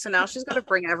verdict. So now she's got to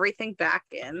bring everything back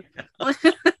in.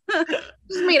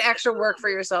 Just made extra work for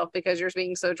yourself because you're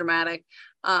being so dramatic.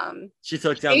 She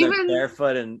took down the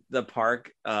barefoot in the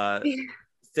park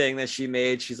thing that she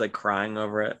made. She's like crying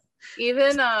over it.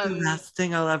 Even the last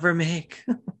thing I'll ever make.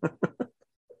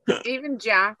 Even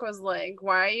Jack was like,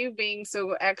 why are you being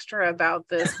so extra about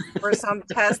this for some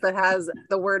test that has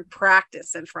the word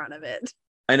practice in front of it?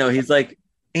 I know. He's like,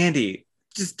 Andy,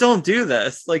 just don't do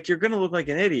this. Like, you're going to look like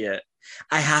an idiot.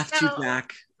 I have to,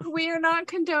 Jack. We are not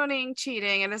condoning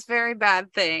cheating, and it's a very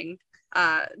bad thing.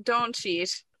 Don't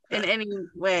cheat in any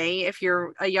way if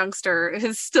you're a youngster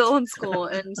who's still in school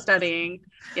and studying.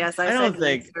 Yes, I don't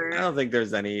think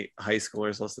there's any high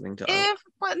schoolers listening to us.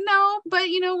 But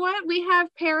you know what? We have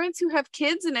parents who have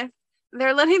kids, and if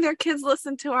they're letting their kids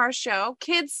listen to our show,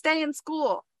 kids stay in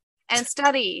school and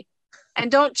study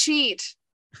and don't cheat.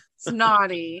 It's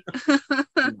naughty.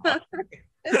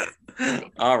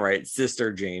 All right,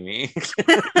 Sister Jamie.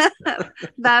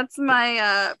 That's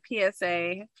my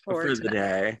PSA for the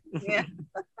day. Yeah.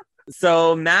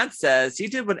 So Matt says he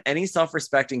did what any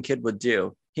self-respecting kid would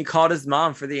do. He called his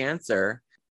mom for the answer.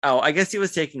 Oh, I guess he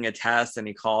was taking a test and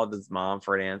he called his mom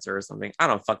for an answer or something. I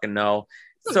don't fucking know.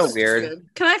 So weird.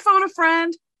 Can I phone a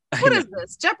friend? What is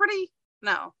this? Jeopardy?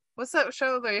 No. What's that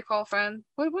show that you call a friend?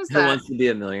 What was that? Who Wants to Be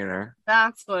a Millionaire?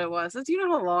 That's what it was. Do you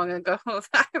know how long ago?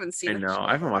 I haven't seen it. I know.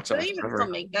 I haven't watched it. Do they even still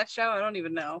make that show? I don't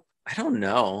even know. I don't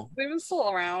know. They've been still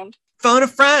around. Phone a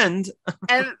friend.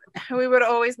 And we would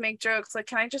always make jokes like,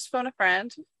 can I just phone a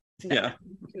friend? No, yeah.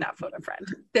 You cannot phone a friend.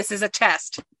 This is a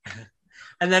test.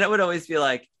 And then it would always be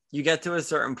like, you get to a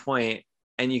certain point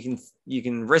and you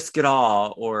can risk it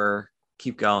all or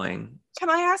keep going. Can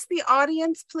I ask the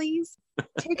audience, please?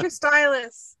 Take your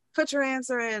stylus. Put your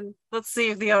answer in. Let's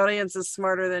see if the audience is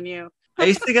smarter than you. I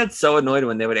used to get so annoyed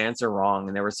when they would answer wrong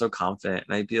and they were so confident.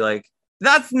 And I'd be like,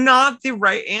 that's not the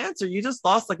right answer. You just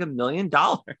lost like $1 million.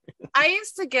 I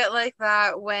used to get like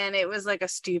that when it was like a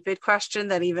stupid question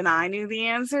that even I knew the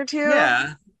answer to.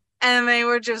 Yeah. And they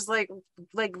were just like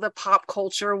the pop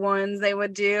culture ones they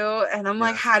would do. And I'm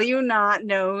like, how do you not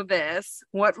know this?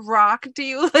 What rock do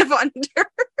you live under?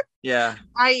 Yeah.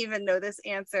 I even know this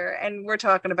answer. And we're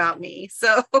talking about me.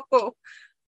 So.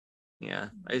 Yeah.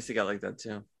 I used to get like that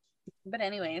too. But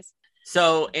anyways.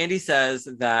 So Andy says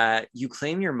that you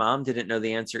claim your mom didn't know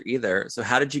the answer either. So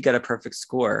how did you get a perfect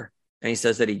score? And he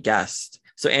says that he guessed.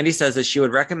 So Andy says that she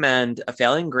would recommend a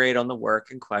failing grade on the work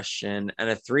in question and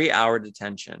a 3-hour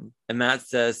detention. And Matt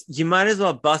says, you might as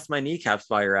well bust my kneecaps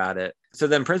while you're at it. So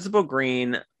then Principal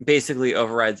Green basically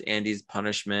overrides Andy's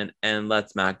punishment and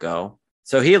lets Matt go.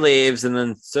 So he leaves, and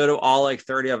then so do all like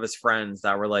 30 of his friends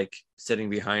that were like sitting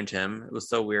behind him. It was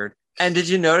so weird. And did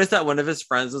you notice that one of his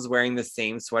friends was wearing the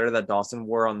same sweater that Dawson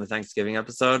wore on the Thanksgiving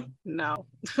episode? No.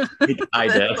 I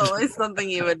did. That's always something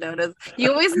you would notice.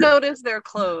 You always notice their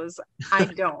clothes. I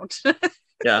don't.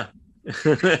 Yeah.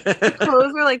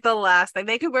 Clothes were like the last thing.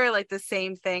 They could wear like the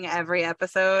same thing every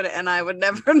episode, and I would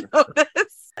never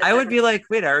notice. I would be like,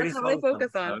 wait, I already saw I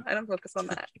focus on. I don't focus on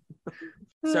that.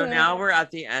 So now we're at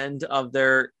the end of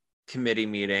their committee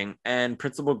meeting, and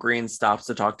Principal Green stops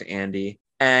to talk to Andy.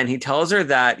 And he tells her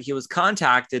that he was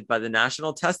contacted by the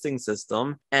national testing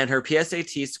system, and her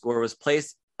PSAT score was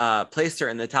placed her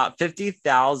in the top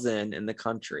 50,000 in the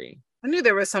country. I knew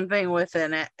there was something with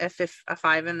a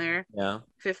 5 in there. Yeah.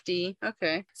 50.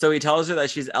 Okay. So he tells her that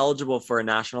she's eligible for a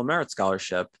National Merit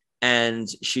Scholarship. And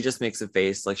she just makes a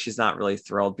face like she's not really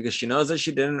thrilled because she knows that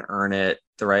she didn't earn it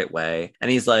the right way.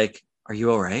 And he's like, are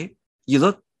you all right? You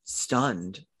look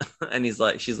stunned. And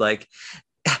she's like,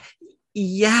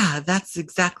 yeah, that's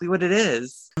exactly what it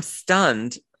is. I'm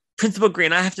stunned. Principal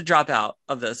Green, I have to drop out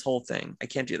of this whole thing. I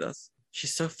can't do this.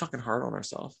 She's so fucking hard on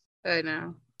herself. I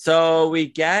know. So we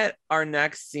get our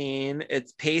next scene.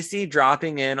 It's Pacey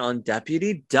dropping in on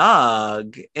Deputy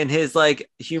Doug in his like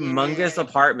humongous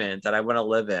apartment that I want to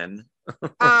live in.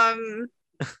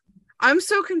 I'm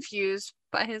so confused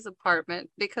by his apartment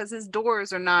because his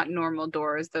doors are not normal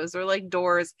doors. Those are like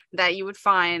doors that you would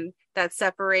find that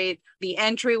separate the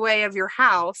entryway of your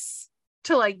house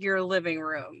to like your living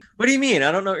room. What do you mean?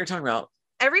 I don't know what you're talking about.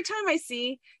 Every time I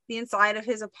see the inside of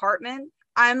his apartment,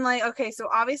 I'm like, okay, so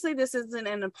obviously this isn't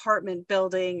an apartment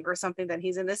building or something that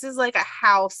he's in. This is like a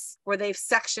house where they've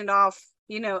sectioned off,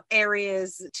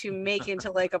 areas to make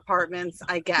into like apartments,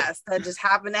 I guess, that just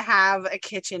happen to have a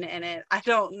kitchen in it. I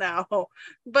don't know.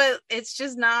 But it's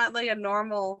just not like a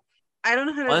normal, I don't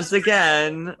know how to. Once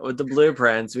again, with the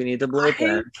blueprints, we need the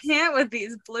blueprints. I can't with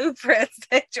these blueprints.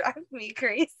 They drive me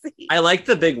crazy. I like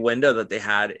the big window that they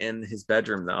had in his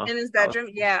bedroom, though. In his bedroom,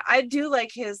 yeah. I do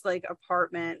like his like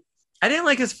apartment. I didn't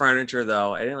like his furniture,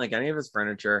 though. I didn't like any of his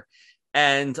furniture.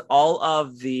 And all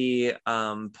of the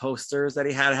posters that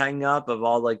he had hanging up of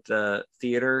all like the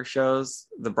theater shows,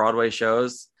 the Broadway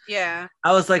shows. Yeah.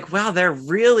 I was like, wow, they're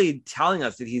really telling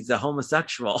us that he's a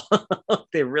homosexual.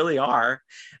 They really are.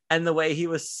 And the way he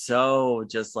was so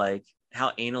just like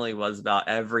how anal he was about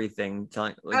everything.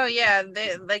 Oh, yeah.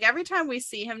 Like every time we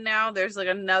see him now, there's like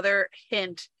another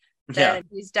hint that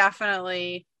he's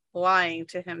definitely lying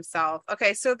to himself.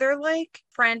 Okay, so they're like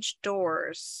French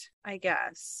doors, I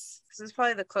guess. This is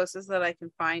probably the closest that I can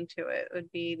find to it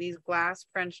would be these glass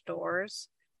French doors,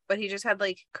 but he just had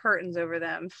like curtains over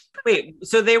them. Wait,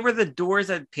 so they were the doors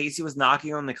that Pacey was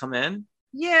knocking on to come in?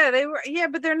 Yeah, they were. Yeah,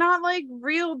 but they're not like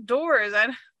real doors.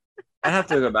 I'd have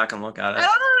to go back and look at it. I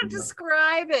don't know how to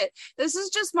describe it. This is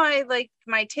just my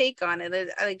take on it.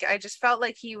 I just felt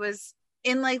like he was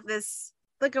in like this,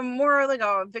 like a more like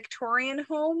a Victorian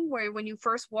home where when you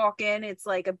first walk in, it's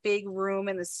like a big room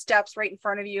and the steps right in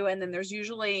front of you. And then there's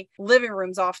usually living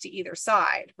rooms off to either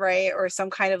side, right? Or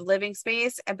some kind of living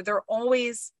space. But they're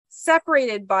always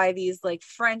separated by these like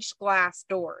French glass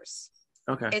doors.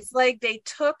 Okay. It's like they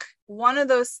took one of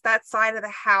that side of the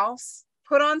house,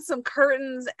 put on some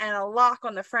curtains and a lock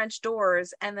on the French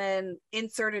doors, and then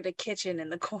inserted a kitchen in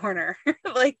the corner.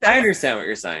 Like that. I understand what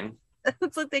you're saying.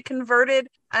 It's like they converted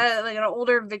like an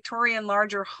older Victorian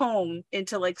larger home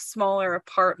into like smaller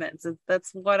apartments.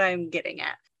 That's what I'm getting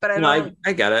at. But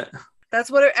I get it. That's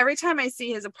what every time I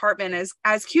see his apartment, is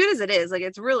as cute as it is, like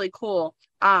it's really cool.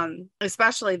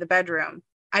 Especially the bedroom.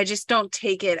 I just don't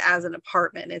take it as an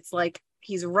apartment. It's like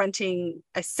he's renting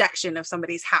a section of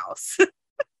somebody's house.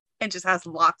 And just has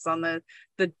locks on the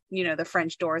the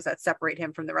French doors that separate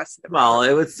him from the rest of the room. Well,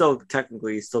 it would still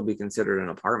technically be considered an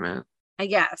apartment, I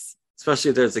guess. Especially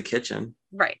if there's a kitchen.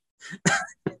 Right.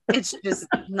 It's just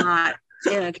not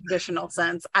in a traditional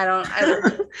sense. I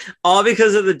don't all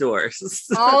because of the doors.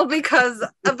 All because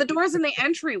of the doors in the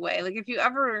entryway. Like if you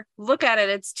ever look at it,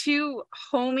 it's too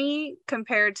homey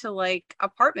compared to like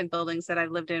apartment buildings that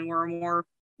I've lived in were more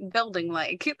building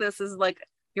like. This is like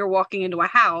you're walking into a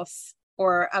house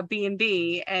or a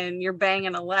B&B and you're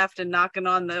banging a left and knocking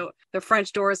on the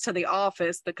French doors to the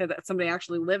office because somebody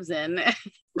actually lives in.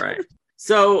 Right.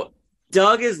 So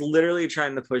Doug is literally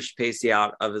trying to push Pacey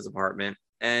out of his apartment,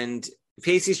 and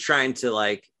Pacey's trying to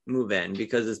like move in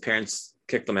because his parents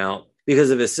kicked him out because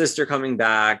of his sister coming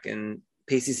back. And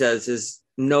Pacey says his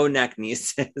no-neck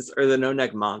nieces or the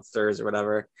no-neck monsters or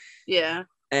whatever. Yeah.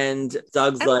 And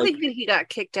Doug's I don't think that he got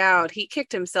kicked out. He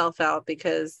kicked himself out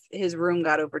because his room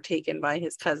got overtaken by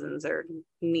his cousins or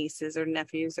nieces or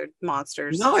nephews or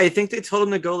monsters. No, I think they told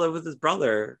him to go live with his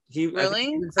brother.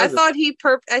 Really? I thought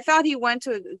he went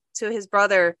to his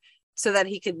brother so that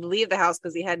he could leave the house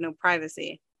because he had no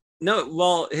privacy. No,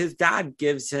 well, his dad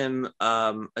gives him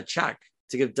a check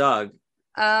to give Doug.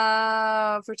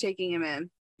 For taking him in.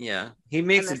 Yeah, he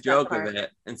makes a joke of it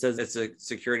and says it's a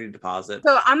security deposit.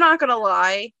 So I'm not gonna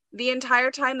lie, the entire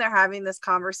time they're having this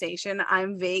conversation,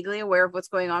 I'm vaguely aware of what's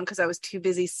going on because I was too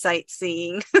busy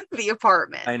sightseeing the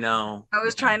apartment. I know. I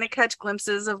was trying to catch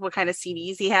glimpses of what kind of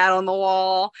CDs he had on the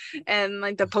wall and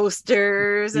like the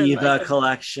posters and Diva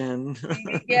collection.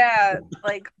 Yeah,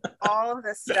 like all of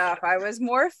this stuff. I was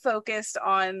more focused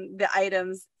on the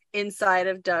items inside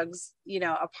of Doug's,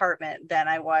 apartment than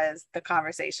I was the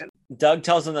conversation. Doug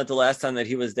tells him that the last time that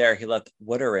he was there, he left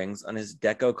water rings on his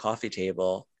deco coffee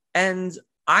table. And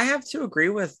I have to agree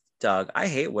with Doug, I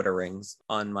hate water rings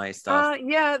on my stuff.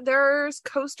 Yeah, there's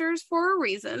coasters for a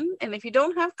reason. And if you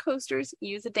don't have coasters,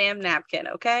 use a damn napkin,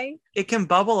 okay? It can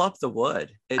bubble up the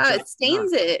wood. It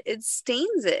stains it. It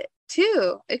stains it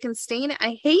too. It can stain it.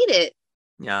 I hate it.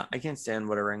 Yeah, I can't stand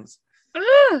water rings.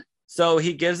 Ugh. So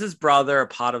he gives his brother a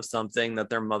pot of something that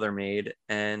their mother made,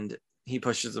 and he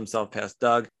pushes himself past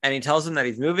Doug, and he tells him that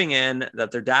he's moving in,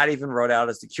 that their dad even wrote out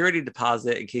a security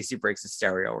deposit in case he breaks a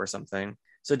stereo or something.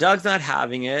 So Doug's not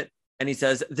having it, and he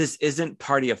says, this isn't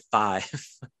Party of Five,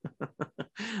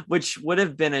 which would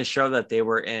have been a show that they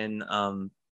were in,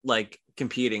 like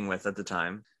competing with at the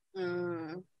time,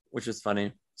 which was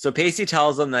funny. So Pacey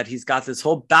tells him that he's got this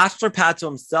whole bachelor pad to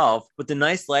himself with the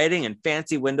nice lighting and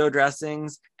fancy window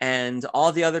dressings and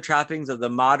all the other trappings of the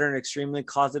modern, extremely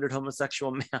closeted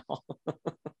homosexual male.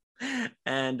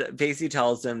 And Pacey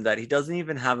tells him that he doesn't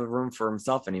even have a room for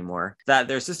himself anymore, that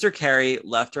their sister Carrie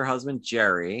left her husband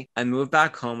Jerry and moved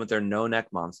back home with their no-neck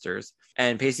monsters.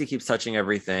 And Pacey keeps touching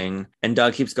everything, and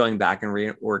Doug keeps going back and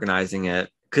reorganizing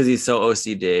it because he's so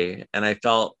OCD. And I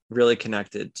felt really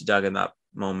connected to Doug in that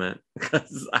moment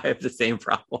because I have the same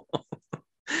problem.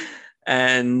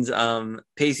 And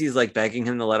Pacey's like begging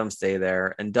him to let him stay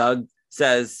there, and Doug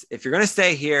says, if you're going to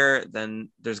stay here, then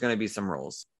there's going to be some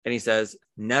rules. And he says,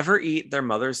 never eat their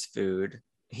mother's food.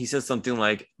 He says something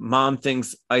like, mom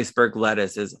thinks iceberg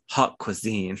lettuce is hot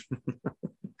cuisine.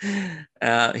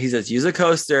 He says, use a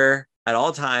coaster at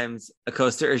all times. A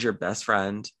coaster is your best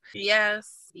friend.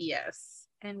 Yes,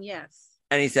 and yes.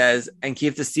 And he says, and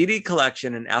keep the CD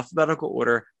collection in alphabetical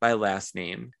order by last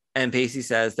name. And Pacey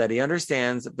says that he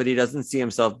understands, but he doesn't see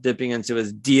himself dipping into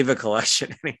his diva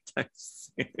collection anytime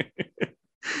soon.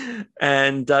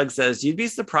 And Doug says, you'd be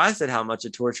surprised at how much a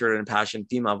tortured and impassioned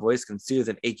female voice can soothe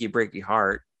an achy, breaky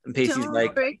heart. And Pacey's Don't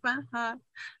like, break my heart,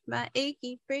 my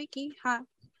achy, breaky heart.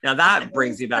 now that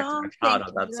brings me back to my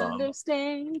childhood, that song.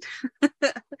 Understand?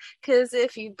 Because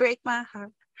if you break my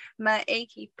heart, my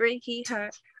achy, breaky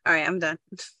heart. All right, I'm done.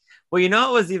 Well, you know,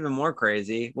 it was even more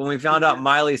crazy when we found out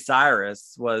Miley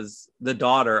Cyrus was the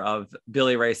daughter of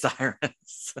Billy Ray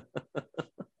Cyrus.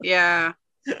 Yeah.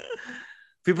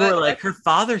 People were like, her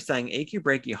father sang Achy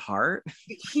Breaky Heart.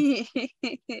 Really?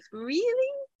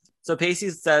 So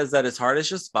Pacey says that his heart is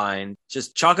just fine.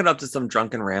 Just chalk it up to some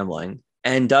drunken rambling.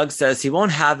 And Doug says he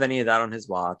won't have any of that on his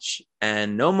watch,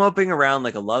 and no moping around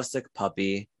like a lovesick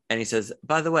puppy. And he says,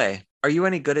 by the way, are you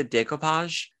any good at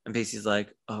decoupage? And Pacey's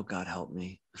like, oh, God, help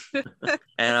me.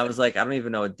 And I was like, I don't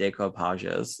even know what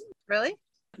decoupage is. Really?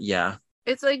 Yeah.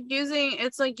 It's like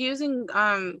using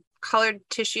colored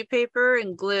tissue paper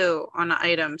and glue on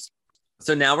items.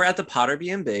 So now we're at the Potter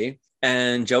B&B,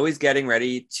 and Joey's getting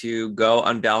ready to go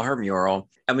unveil her mural.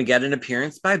 And we get an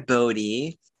appearance by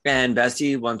Bodhi. And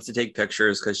Bessie wants to take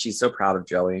pictures because she's so proud of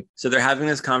Joey. So they're having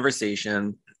this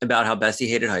conversation about how Bessie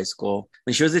hated high school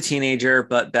when she was a teenager.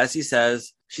 But Bessie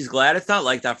says she's glad it's not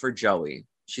like that for Joey.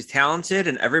 She's talented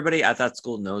and everybody at that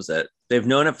school knows it. They've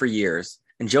known it for years.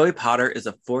 And Joey Potter is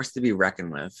a force to be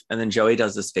reckoned with. And then Joey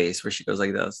does this face where she goes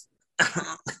like this.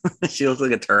 She looks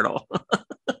like a turtle.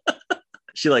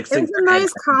 She like sings. It's a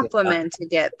nice compliment to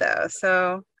get though.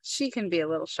 So she can be a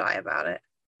little shy about it.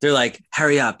 They're like,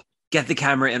 hurry up. Get the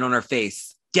camera in on her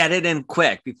face. Get it in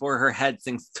quick before her head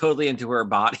sinks totally into her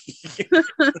body.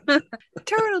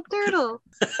 Turtle.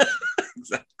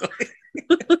 Exactly.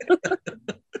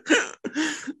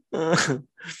 That's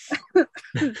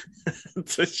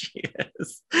what she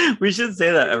is. We should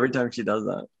say that every time she does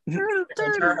that.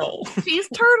 Turtle. She's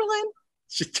turtling.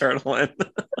 She's turtling.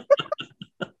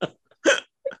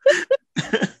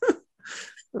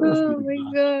 Oh my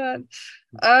God.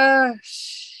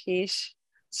 Sheesh.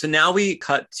 So now we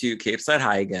cut to Cape Side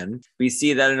High again. We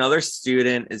see that another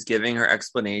student is giving her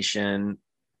explanation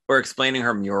or explaining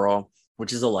her mural,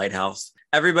 which is a lighthouse.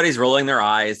 Everybody's rolling their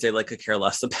eyes. They like could care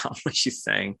less about what she's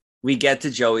saying. We get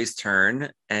to Joey's turn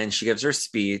and she gives her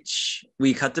speech.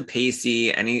 We cut to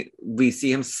Pacey and we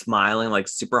see him smiling like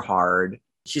super hard.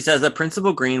 She says that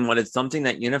Principal Green wanted something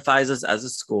that unifies us as a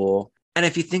school. And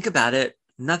if you think about it,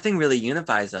 nothing really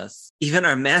unifies us. Even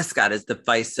our mascot is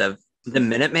divisive. The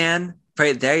Minuteman,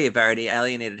 right there, you've already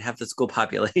alienated half the school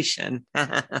population.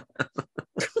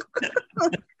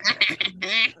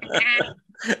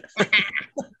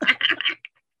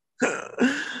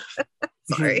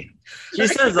 Sorry. She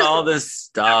says all this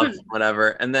stuff, whatever.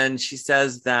 And then she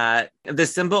says that the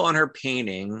symbol on her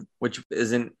painting, which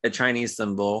isn't a Chinese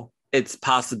symbol, it's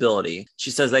possibility.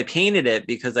 She says, I painted it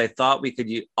because I thought we could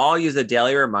all use a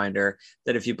daily reminder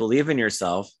that if you believe in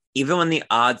yourself, even when the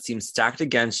odds seem stacked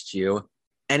against you,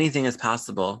 anything is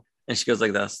possible. And she goes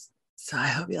like this. So I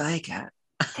hope you like it.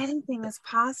 Anything is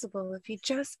possible if you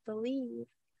just believe.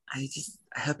 I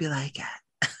hope you like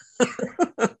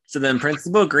it. So then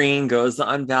Principal Green goes to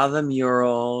unveil the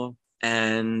mural,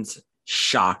 and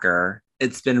shocker,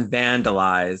 it's been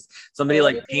vandalized. Somebody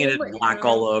like painted black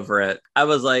all over it. I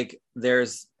was like,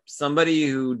 there's somebody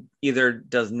who either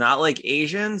does not like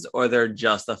Asians or they're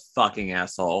just a fucking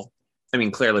asshole. I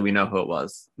mean, clearly we know who it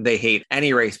was. They hate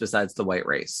any race besides the white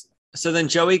race. So then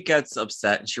Joey gets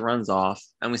upset and she runs off,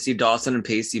 and we see Dawson and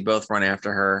Pacey both run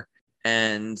after her.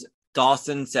 And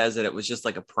Dawson says that it was just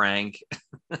like a prank.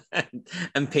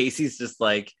 And Pacey's just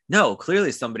like, no,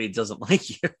 clearly somebody doesn't like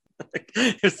you.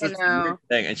 It's this weird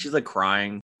thing. And she's like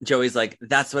crying. Joey's like,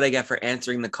 that's what I get for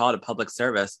answering the call to public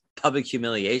service, public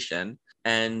humiliation.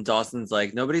 And Dawson's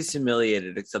like, nobody's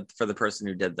humiliated except for the person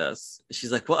who did this.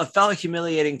 She's like, well, it felt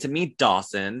humiliating to me,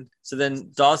 Dawson. So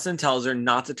then Dawson tells her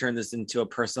not to turn this into a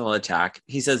personal attack.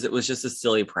 He says it was just a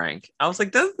silly prank. I was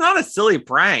like, that's not a silly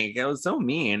prank. It was so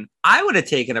mean. I would have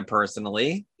taken it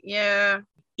personally. Yeah.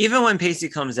 Even when Pacey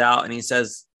comes out and he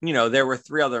says, you know, there were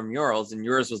 3 other murals and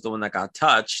yours was the one that got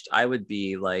touched, I would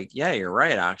be like, yeah, you're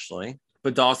right, actually.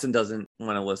 But Dawson doesn't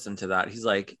want to listen to that. He's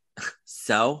like,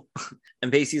 so?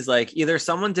 And Pacey's like, either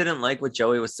someone didn't like what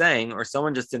Joey was saying or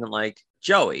someone just didn't like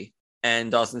Joey.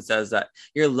 And Dawson says that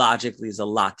your logic leaves a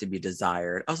lot to be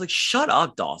desired. I was like, shut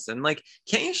up, Dawson. Like,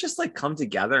 can't you just like come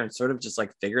together and sort of just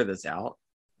like figure this out?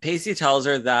 Pacey tells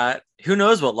her that who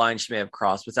knows what line she may have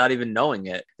crossed without even knowing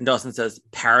it. And Dawson says,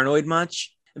 paranoid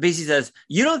much? And Pacey says,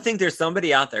 you don't think there's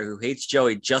somebody out there who hates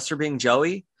Joey just for being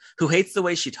Joey? Who hates the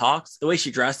way she talks, the way she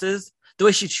dresses, the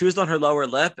way she chews on her lower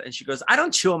lip? And she goes, I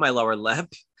don't chew on my lower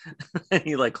lip. And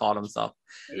he like caught himself.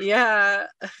 Yeah.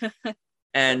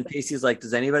 And Pacey's like,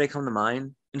 does anybody come to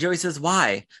mind? And Joey says,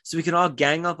 why? So we can all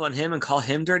gang up on him and call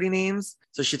him dirty names?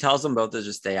 So she tells them both to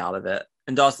just stay out of it.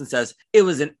 And Dawson says, it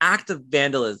was an act of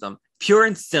vandalism, pure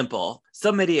and simple.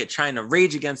 Some idiot trying to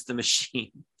rage against the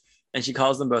machine. And she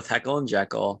calls them both Heckle and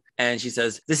Jekyll. And she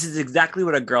says, this is exactly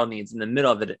what a girl needs in the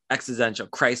middle of an existential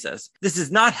crisis. This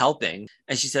is not helping.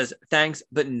 And she says, thanks,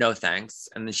 but no thanks.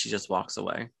 And then she just walks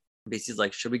away. Pacey's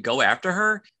like, should we go after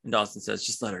her? And Dawson says,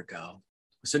 just let her go.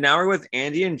 So now we're with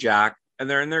Andy and Jack, and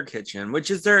they're in their kitchen, which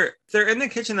is they're in the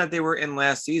kitchen that they were in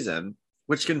last season,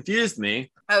 which confused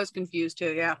me. I was confused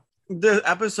too, yeah. The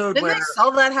episode Didn't where they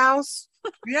sell that house?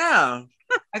 Yeah.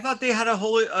 I thought they had a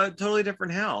totally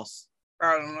different house.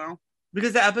 I don't know.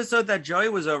 Because the episode that Joey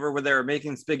was over where they were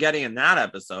making spaghetti in that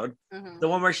episode, the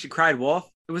one where she cried wolf,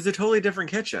 it was a totally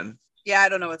different kitchen. Yeah, I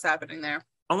don't know what's happening there.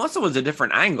 Unless it was a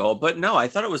different angle, but no, I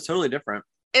thought it was totally different.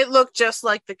 It looked just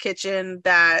like the kitchen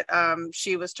that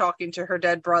she was talking to her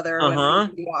dead brother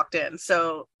when he walked in.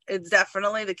 So it's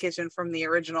definitely the kitchen from the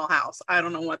original house. I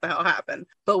don't know what the hell happened,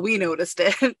 but we noticed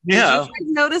it. Yeah. Did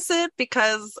you notice it?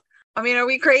 Because, I mean, are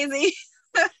we crazy?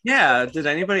 Yeah. Did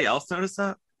anybody else notice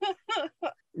that?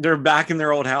 They're back in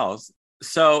their old house.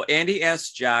 So Andy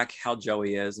asks Jack how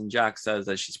Joey is, and Jack says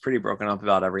that she's pretty broken up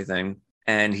about everything.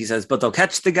 And he says, but they'll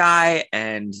catch the guy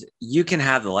and you can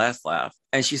have the last laugh.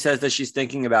 And she says that she's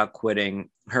thinking about quitting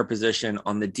her position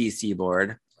on the DC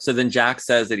board. So then Jack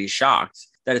says that he's shocked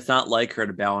that it's not like her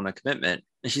to bail on a commitment.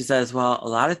 And she says, well, a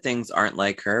lot of things aren't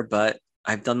like her, but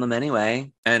I've done them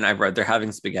anyway. And I've read they're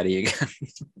having spaghetti again.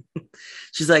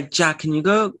 She's like, Jack, can you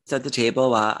go set the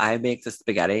table while I make the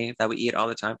spaghetti that we eat all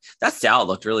the time? That salad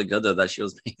looked really good, though, that she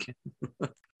was making.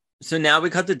 So now we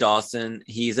cut to Dawson.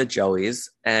 He's at Joey's,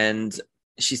 and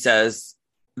she says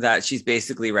that she's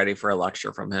basically ready for a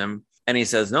lecture from him. And he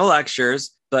says, no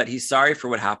lectures, but he's sorry for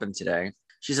what happened today.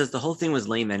 She says the whole thing was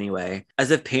lame anyway,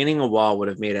 as if painting a wall would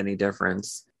have made any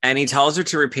difference. And he tells her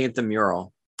to repaint the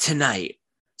mural tonight.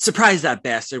 Surprise that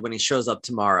bastard when he shows up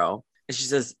tomorrow. And she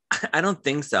says, I don't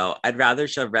think so. I'd rather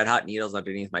shove red hot needles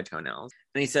underneath my toenails.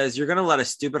 And he says, you're going to let a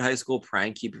stupid high school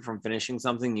prank keep you from finishing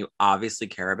something you obviously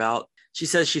care about? She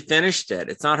says she finished it.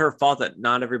 It's not her fault that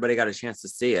not everybody got a chance to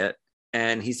see it.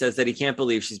 And he says that he can't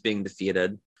believe she's being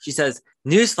defeated. She says,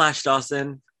 newsflash,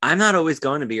 Dawson, I'm not always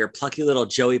going to be your plucky little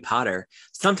Joey Potter.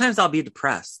 Sometimes I'll be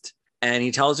depressed. And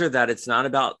he tells her that it's not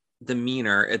about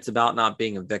demeanor. It's about not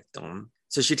being a victim.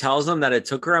 So she tells him that it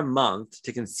took her a month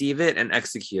to conceive it and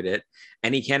execute it.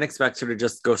 And he can't expect her to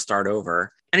just go start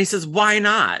over. And he says, why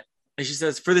not? And she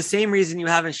says, for the same reason you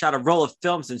haven't shot a roll of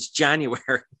film since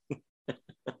January.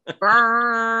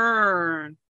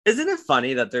 Burn. Isn't it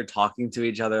funny that they're talking to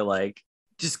each other like,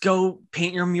 just go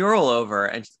paint your mural over?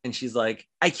 And she's like,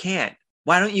 I can't.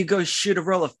 Why don't you go shoot a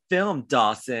roll of film,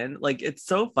 Dawson? Like, it's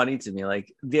so funny to me.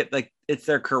 Like it's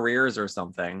their careers or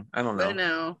something. I don't know. I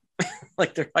know.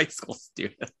 Like they're high school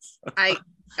students. I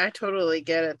totally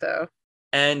get it though.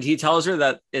 And he tells her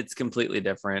that it's completely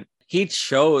different. He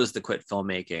chose to quit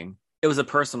filmmaking. it was a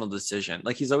personal decision.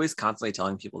 Like he's always constantly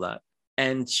telling people that.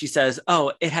 And she says,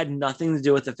 oh, it had nothing to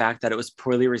do with the fact that it was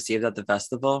poorly received at the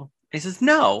festival. And he says,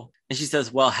 no. And she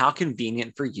says, well, how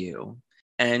convenient for you.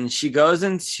 And she goes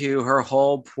into her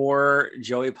whole poor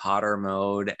Joey Potter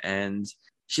mode. And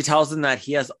she tells him that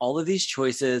he has all of these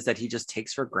choices that he just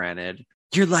takes for granted.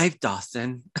 Your life,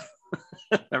 Dawson.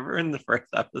 Remember in the first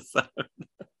episode?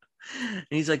 And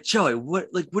he's like, Joey, what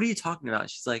are you talking about?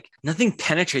 She's like, nothing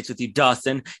penetrates with you,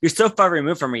 Dawson. You're so far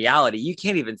removed from reality. You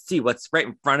can't even see what's right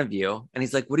in front of you. And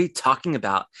he's like, what are you talking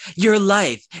about? Your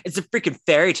life. It's a freaking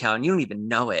fairy tale and you don't even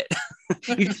know it.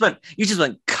 you just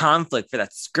want conflict for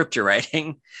that script you're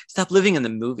writing. Stop living in the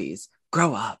movies.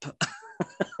 Grow up.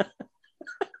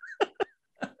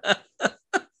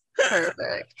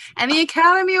 Perfect. And the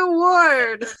Academy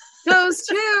Award goes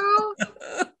to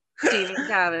Stephen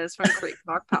Gavis from Creek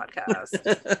Talk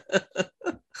Podcast.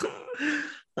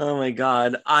 Oh my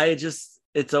God.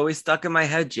 It's always stuck in my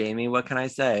head, Jamie. What can I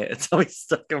say? It's always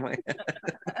stuck in my head.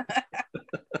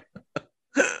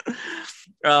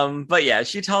 But yeah,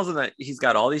 she tells him that he's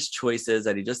got all these choices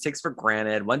that he just takes for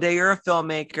granted. One day you're a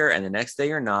filmmaker and the next day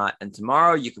you're not. And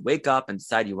tomorrow you could wake up and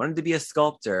decide you wanted to be a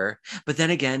sculptor, but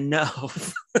then again, no.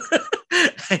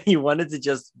 And you wanted to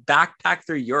just backpack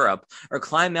through Europe or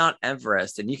climb Mount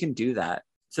Everest, and you can do that.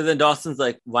 So then Dawson's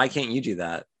like, why can't you do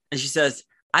that? And she says,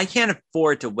 I can't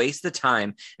afford to waste the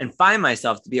time and find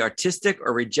myself to be artistic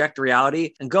or reject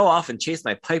reality and go off and chase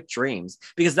my pipe dreams,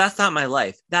 because that's not my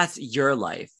life. That's your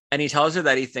life. And he tells her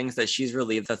that he thinks that she's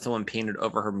relieved that someone painted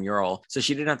over her mural, so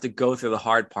she didn't have to go through the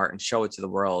hard part and show it to the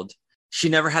world. She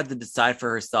never had to decide for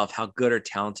herself how good or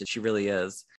talented she really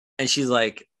is. And she's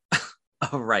like,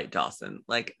 oh, right, Dawson.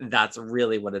 Like, that's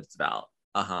really what it's about.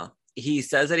 He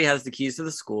says that he has the keys to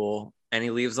the school and he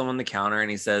leaves them on the counter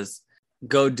and he says,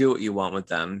 go do what you want with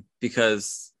them,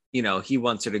 because, you know, he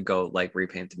wants her to go like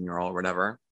repaint the mural or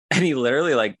whatever. And he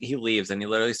literally he leaves and he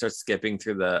literally starts skipping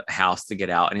through the house to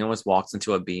get out, and he almost walks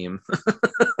into a beam.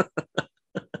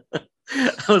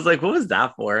 I was like, what was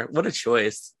that for? What a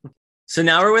choice. So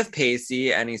now we're with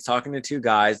Pacey and he's talking to two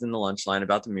guys in the lunch line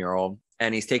about the mural,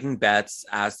 and he's taking bets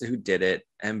as to who did it.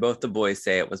 And both the boys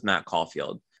say it was Matt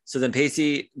Caulfield. So then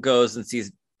Pacey goes and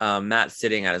sees Matt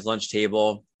sitting at his lunch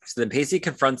table. So then Pacey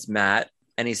confronts Matt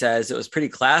and he says it was pretty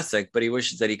classic, but he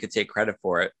wishes that he could take credit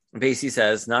for it. And Pacey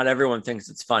says, not everyone thinks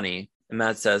it's funny. And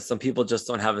Matt says, some people just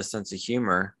don't have a sense of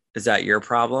humor. Is that your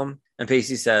problem? And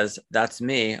Pacey says, that's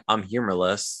me. I'm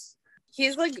humorless.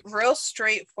 He's like real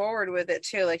straightforward with it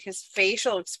too. Like his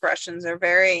facial expressions are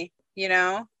very, you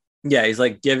know? Yeah, he's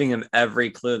like giving him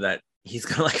every clue that he's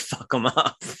gonna like fuck him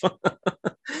up.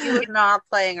 He was not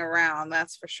playing around,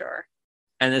 that's for sure.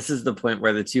 And this is the point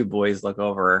where the two boys look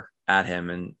over at him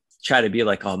and try to be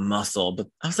like all muscle. But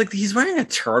I was like, he's wearing a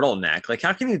turtleneck. Like,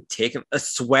 how can you take him a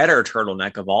sweater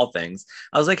turtleneck of all things?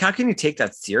 I was like, how can you take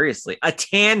that seriously? A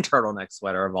tan turtleneck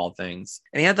sweater of all things.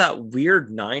 And he had that weird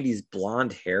 90s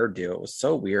blonde hairdo. It was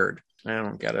so weird. I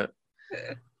don't get it.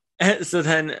 And so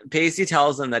then Pacey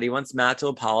tells him that he wants Matt to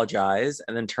apologize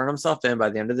and then turn himself in by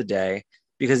the end of the day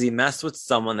because he messed with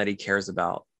someone that he cares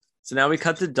about. So now we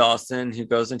cut to Dawson, who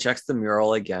goes and checks the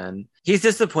mural again. He's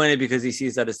disappointed because he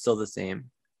sees that it's still the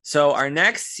same. So our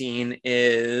next scene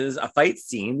is a fight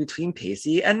scene between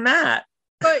Pacey and Matt.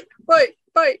 Fight.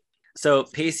 So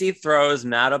Pacey throws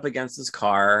Matt up against his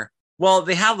car. Well,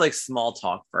 they have like small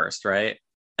talk first, right?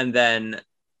 And then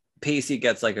Pacey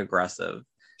gets like aggressive.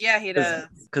 Yeah, he does.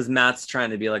 Because Matt's trying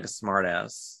to be like a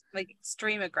smartass. Like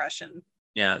extreme aggression.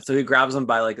 Yeah, so he grabs him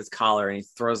by like his collar and he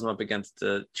throws him up against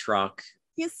the truck.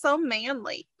 He's so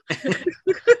manly.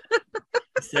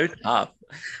 So tough.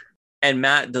 And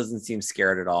Matt doesn't seem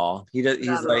scared at all. He's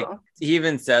like, he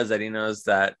even says that he knows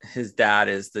that his dad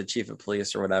is the chief of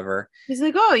police or whatever. He's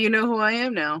like, oh, you know who I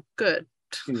am now. Good.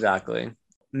 Exactly.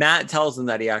 Matt tells him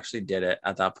that he actually did it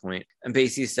at that point. And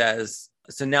Pacey says,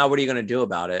 so now what are you going to do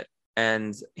about it?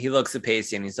 And he looks at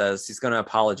Pacey and he says he's going to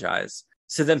apologize.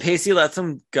 So then Pacey lets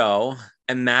him go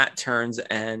and Matt turns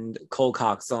and cold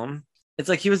cocks him. It's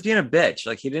like he was being a bitch.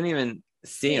 Like he didn't even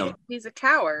see him. He's a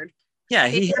coward. Yeah,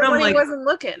 he hit him when like he wasn't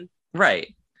looking.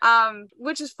 Right.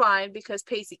 Which is fine because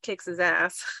Pacey kicks his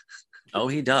ass. Oh,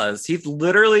 he does. He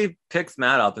literally picks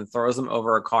Matt up and throws him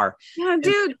over a car. Yeah,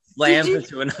 dude. Slams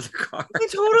into another car. He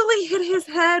totally hit his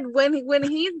head when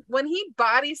he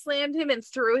body slammed him and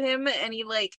threw him, and he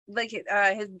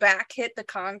his back hit the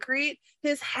concrete.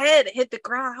 His head hit the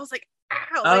ground. I was like,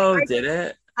 ow! Oh, did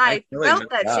it? I felt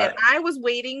that shit. I was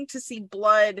waiting to see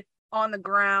blood on the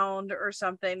ground or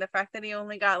something. The fact that he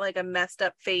only got like a messed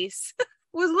up face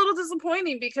was a little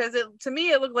disappointing because to me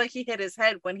it looked like he hit his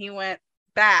head when he went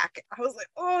back. I was like,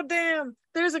 oh damn,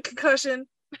 there's a concussion.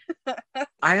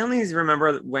 I only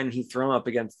remember when he threw him up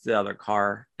against the other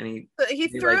car and he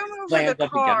Threw him over slammed the up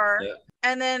against car, it.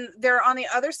 and then they're on the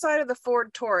other side of the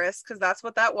Ford Taurus, because that's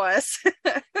what that was.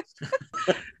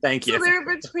 Thank you. So they're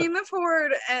between the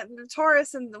Ford and the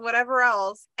Taurus and whatever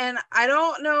else. And I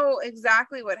don't know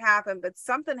exactly what happened, but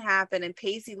something happened, and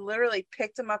Pacey literally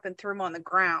picked him up and threw him on the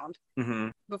ground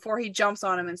before he jumps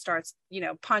on him and starts,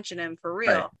 punching him for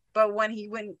real. Right. But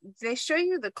when they show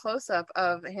you the close up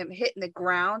of him hitting the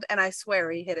ground, and I swear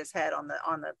he hit his head on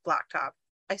the blacktop.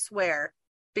 I swear,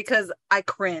 because I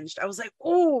cringed. I was like,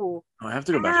 "Oh, I have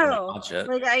to go back and watch it."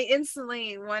 Like, I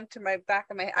instantly went to my back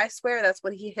of my head. I swear that's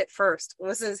what he hit first,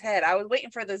 was his head. I was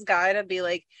waiting for this guy to be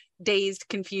like dazed,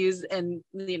 confused, and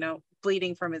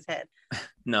bleeding from his head.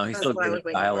 No, he's still good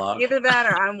at dialogue. Either that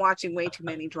or I'm watching way too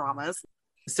many dramas.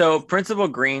 So Principal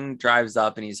Green drives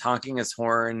up and he's honking his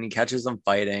horn. He catches them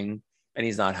fighting and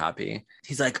he's not happy.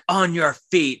 He's like, "On your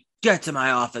feet, get to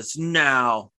my office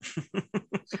now."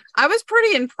 I was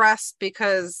pretty impressed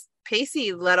because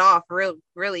Pacey let off real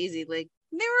easy. Like,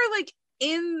 they were like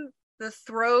in the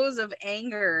throes of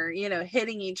anger,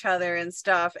 hitting each other and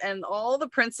stuff. And all the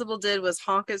principal did was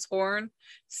honk his horn,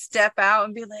 step out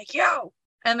and be like, "Yo,"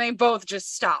 and they both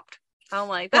just stopped. I'm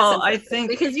like, that's I think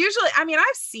because usually, I've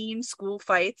seen school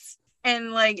fights,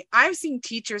 and like I've seen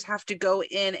teachers have to go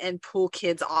in and pull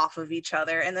kids off of each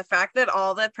other. And the fact that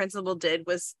all that principal did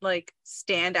was like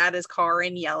stand at his car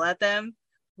and yell at them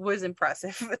was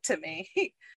impressive to me.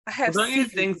 Don't you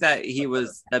think that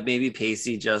that maybe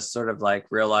Pacey just sort of like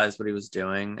realized what he was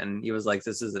doing and he was like,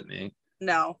 "This isn't me"?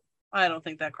 No, I don't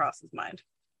think that crossed his mind.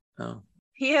 Oh.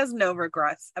 He has no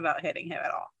regrets about hitting him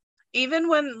at all. Even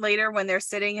when they're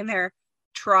sitting in their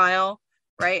trial,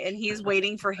 right, and he's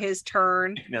waiting for his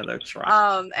turn. No, they're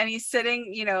trying. And he's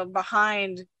sitting,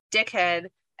 behind Dickhead,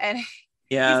 and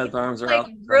yeah, his arms are like out.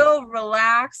 real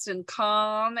relaxed and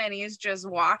calm, and he's just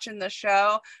watching the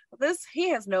show. He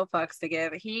has no fucks to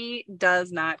give. He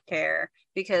does not care,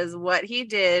 because what he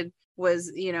did was,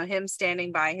 him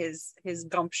standing by his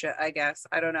gumption, I guess.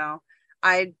 I don't know.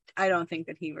 I don't think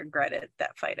that he regretted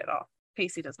that fight at all.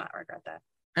 Pacey does not regret that.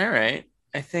 All right.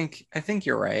 I think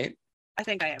you're right. I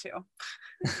think I am too.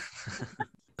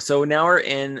 So now we're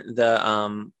in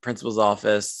the principal's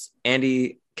office.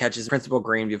 Andy catches Principal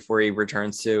Green before he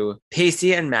returns to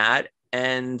Pacey and Matt,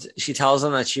 and she tells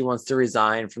him that she wants to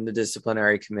resign from the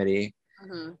disciplinary committee.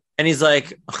 And he's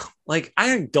like,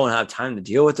 "I don't have time to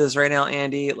deal with this right now,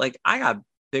 Andy. Like, I got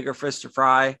bigger fish to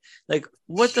fry. Like,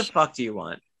 what the fuck do you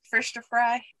want? Fish to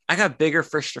fry? I got bigger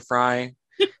fish to fry."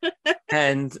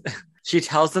 And she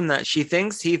tells him that he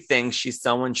thinks she's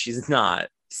someone she's not,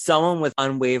 someone with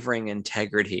unwavering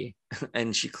integrity.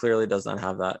 And she clearly does not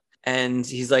have that. And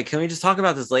he's like, "Can we just talk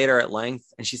about this later at length?"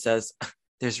 And she says,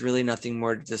 "There's really nothing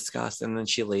more to discuss." And then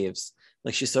she leaves.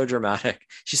 Like, she's so dramatic.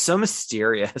 She's so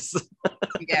mysterious.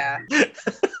 Yeah.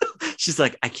 She's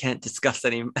like, "I can't discuss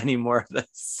any more of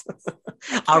this.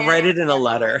 I'll write it in a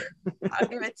letter. I'll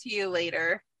give it to you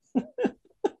later.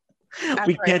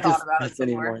 We can't discuss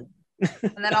anymore."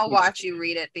 And then I'll watch you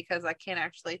read it, because I can't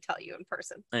actually tell you in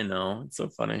person. I know, it's so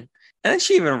funny. And then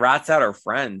she even rats out her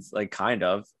friends, like, kind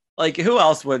of. Like, who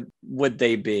else would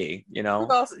they be, Who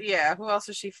else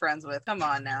is she friends with? Come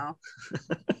on now.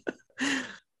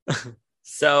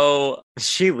 So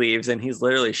she leaves and he's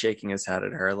literally shaking his head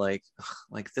at her like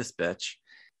this bitch.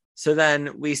 So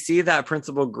then we see that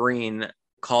Principal Green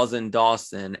calls in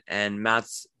Dawson and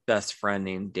Matt's best friend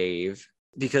named Dave,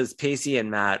 because Pacey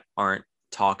and Matt aren't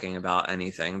talking about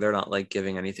anything. They're not like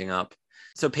giving anything up.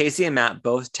 So Pacey and Matt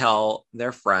both tell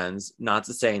their friends not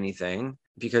to say anything,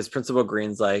 because Principal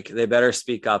Green's like, they better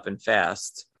speak up and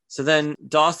fast. So then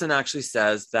Dawson actually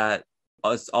says that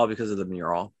it's all because of the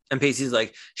mural. And Pacey's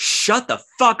like, "Shut the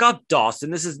fuck up, Dawson.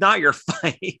 This is not your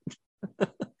fight."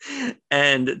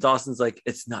 And Dawson's like,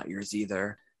 "It's not yours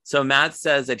either." So Matt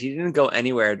says that he didn't go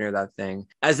anywhere near that thing,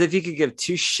 as if he could give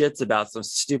two shits about some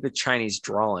stupid Chinese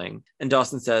drawing. And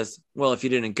Dawson says, "Well, if you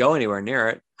didn't go anywhere near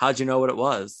it, how'd you know what it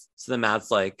was?" So then Matt's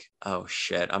like, "Oh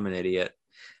shit, I'm an idiot."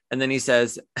 And then he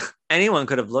says, "Anyone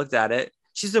could have looked at it.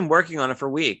 She's been working on it for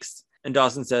weeks." And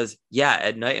Dawson says, "Yeah,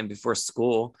 at night and before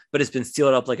school, but it's been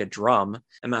sealed up like a drum."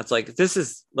 And Matt's like, "This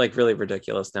is like really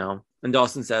ridiculous now." And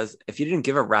Dawson says, "If you didn't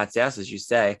give a rat's ass, as you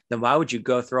say, then why would you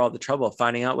go through all the trouble of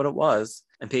finding out what it was?"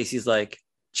 And Pacey's like,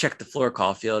 "Check the floor,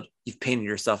 Caulfield. You've painted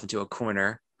yourself into a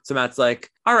corner." So Matt's like,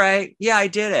 "All right, yeah, I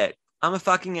did it. I'm a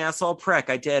fucking asshole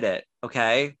prick. I did it.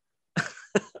 Okay.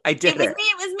 I did it.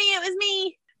 It was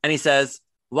me. And he says,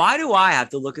 "Why do I have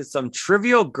to look at some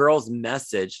trivial girl's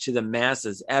message to the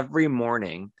masses every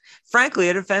morning? Frankly,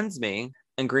 it offends me."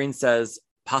 And Green says,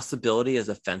 "Possibility is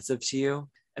offensive to you?"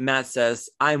 And Matt says,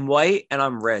 I'm white and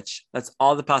I'm rich. That's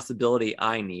all the possibility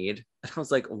I need. And I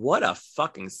was like, what a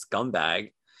fucking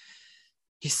scumbag.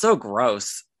 He's so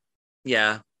gross.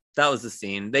 Yeah, that was the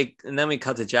scene. And then we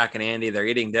cut to Jack and Andy. They're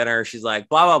eating dinner. She's like,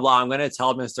 blah, blah, blah. I'm going to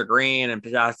tell Mr. Green. And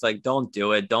Jack's like, don't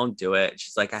do it. Don't do it.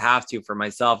 She's like, I have to for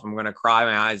myself. I'm going to cry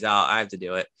my eyes out. I have to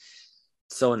do it.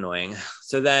 So annoying.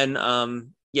 So then,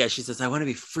 she says, I want to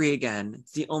be free again.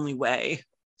 It's the only way.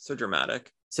 So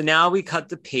dramatic. So now we cut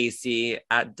to Pacey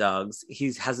at Doug's.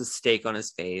 He has a steak on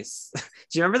his face.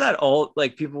 Do you remember that old,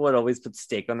 like, people would always put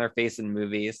steak on their face in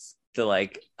movies to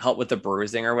like help with the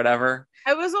bruising or whatever?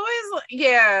 I was always,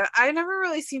 yeah, I never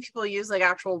really seen people use like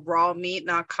actual raw meat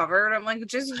not covered. I'm like,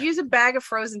 just use a bag of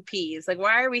frozen peas. Like,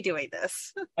 why are we doing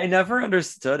this? I never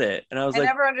understood it. And I was I like,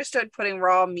 never understood putting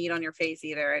raw meat on your face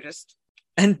either.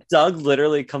 And Doug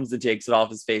literally comes and takes it off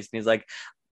his face and he's like,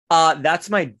 that's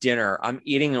my dinner. I'm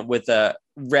eating it with a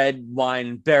red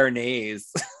wine béarnaise.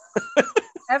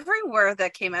 Every word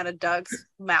that came out of Doug's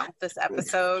mouth this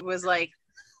episode was like,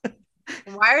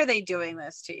 why are they doing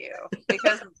this to you?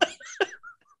 Because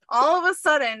all of a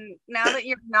sudden, now that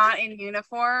you're not in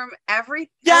uniform, everything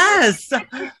that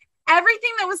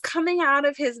was coming out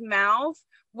of his mouth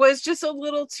was just a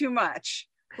little too much.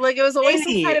 Like, it was always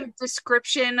some kind of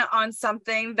description on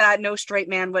something that no straight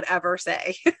man would ever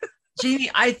say.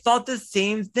 Jamie, I thought the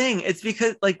same thing. It's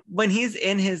because, like, when he's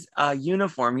in his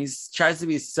uniform, he tries to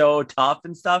be so tough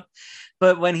and stuff.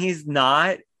 But when he's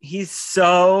not, he's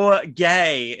so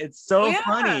gay. It's so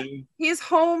funny. He's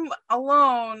home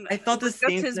alone. I thought the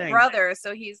same his thing. Brother,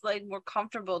 so he's like more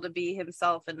comfortable to be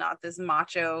himself and not this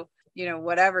macho,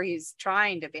 whatever he's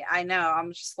trying to be. I know.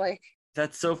 I'm just like,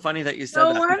 that's so funny that you said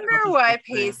that. No wonder why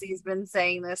Pacey's been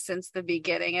saying this since the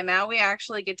beginning, and now we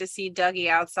actually get to see Dougie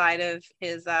outside of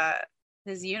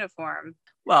his uniform.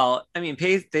 Well, I mean,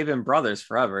 they've been brothers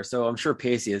forever, so I'm sure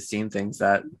Pacey has seen things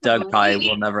that Doug probably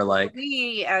will never like.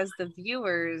 We, as the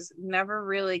viewers, never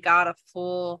really got a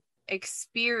full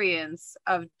experience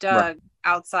of Doug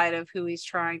outside of who he's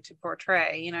trying to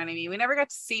portray. You know what I mean? We never got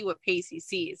to see what Pacey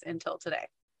sees until today.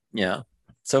 Yeah,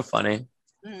 so funny.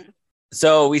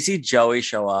 So we see Joey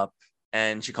show up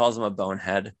and she calls him a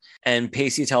bonehead, and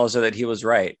Pacey tells her that he was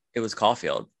right. It was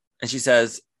Caulfield. And she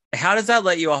says, how does that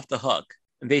let you off the hook?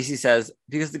 And Pacey says,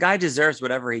 because the guy deserves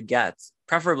whatever he gets,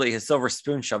 preferably his silver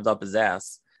spoon shoved up his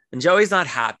ass. And Joey's not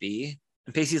happy.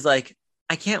 And Pacey's like,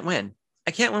 I can't win.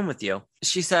 I can't win with you.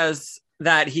 She says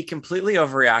that he completely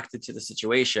overreacted to the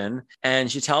situation.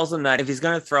 And she tells him that if he's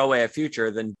going to throw away a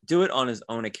future, then do it on his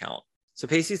own account. So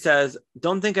Pacey says,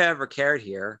 don't think I ever cared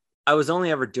here. I was only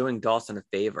ever doing Dawson a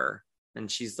favor. And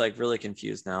she's like really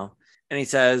confused now. And he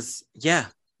says, yeah,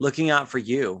 looking out for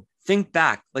you. Think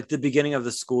back, like the beginning of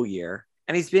the school year.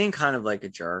 And he's being kind of like a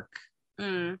jerk.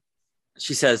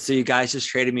 She says, so you guys just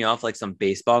traded me off like some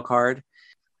baseball card?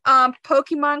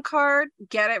 Pokemon card.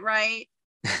 Get it right.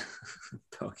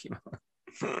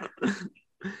 Pokemon.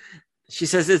 She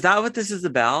says, is that what this is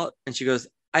about? And she goes,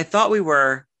 I thought we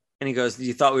were. And he goes,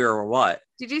 you thought we were what?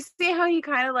 Did you see how he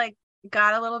kind of like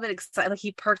got a little bit excited? Like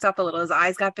he perked up a little. His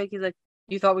eyes got big. He's like,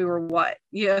 you thought we were what?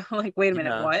 Yeah. Like, wait a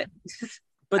minute. What?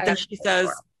 But then she says,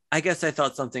 I guess I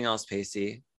thought something else,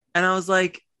 Pacey. And I was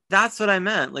like, that's what I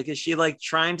meant. Like, is she like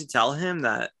trying to tell him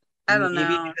that? I don't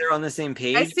know. They're on the same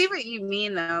page. I see what you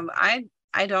mean though.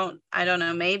 I don't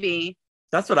know. Maybe.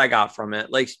 That's what I got from it.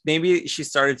 Like, maybe she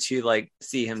started to like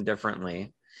see him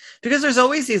differently. Because there's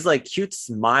always these like cute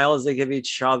smiles they give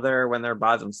each other when they're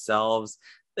by themselves.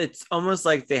 It's almost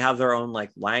like they have their own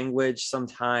like language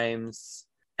sometimes.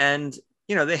 And,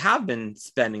 they have been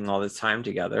spending all this time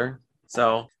together.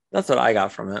 So that's what I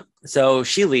got from it. So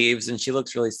she leaves and she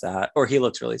looks really sad, or he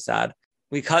looks really sad.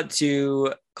 We cut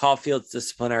to Caulfield's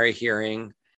disciplinary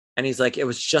hearing and he's like, it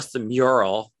was just a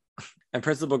mural. And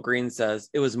Principal Green says,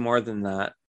 it was more than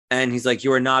that. And he's like,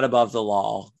 you are not above the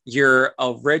law. You're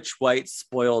a rich, white,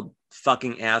 spoiled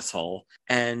fucking asshole.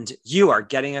 And you are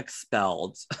getting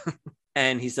expelled.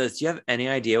 And he says, do you have any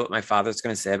idea what my father's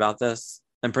going to say about this?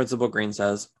 And Principal Green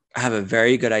says, I have a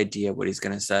very good idea what he's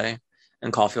going to say.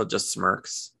 And Caulfield just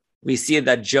smirks. We see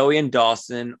that Joey and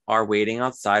Dawson are waiting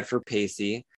outside for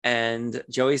Pacey. And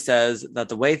Joey says that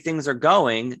the way things are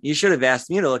going, you should have asked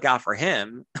me to look out for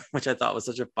him, which I thought was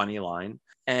such a funny line.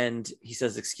 And he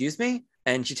says, excuse me?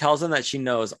 And she tells him that she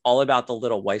knows all about the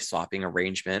little wife swapping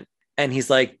arrangement. And he's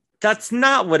like, that's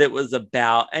not what it was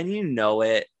about. And you know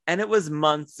it. And it was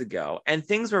months ago. And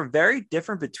things were very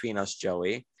different between us,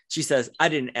 Joey. She says, I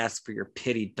didn't ask for your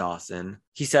pity, Dawson.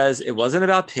 He says it wasn't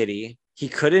about pity. He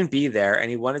couldn't be there. And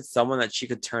he wanted someone that she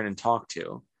could turn and talk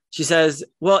to. She says,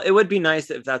 well, it would be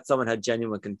nice if that someone had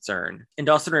genuine concern. And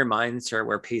Dawson reminds her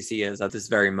where Pacey is at this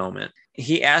very moment.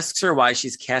 He asks her why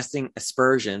she's casting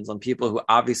aspersions on people who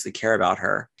obviously care about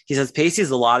her. He says,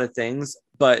 Pacey's a lot of things,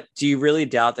 but do you really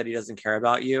doubt that he doesn't care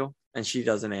about you? And she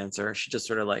doesn't answer. She just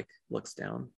sort of like looks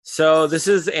down. So this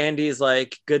is Andy's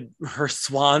like her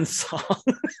swan song.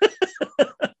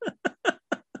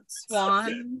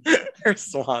 Swan. Her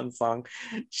swan song.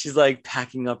 She's like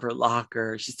packing up her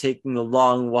locker. She's taking a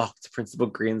long walk to Principal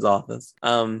Green's office.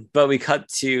 But we cut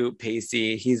to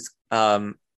Pacey. He's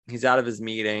out of his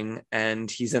meeting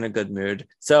and he's in a good mood.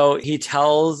 So he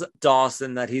tells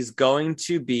Dawson that he's going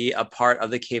to be a part of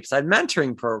the Capeside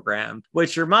mentoring program,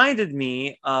 which reminded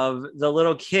me of the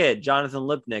little kid, Jonathan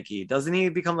Lipnicki. Doesn't he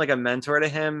become like a mentor to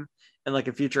him in like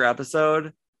a future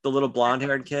episode? The little blonde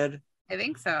haired kid? I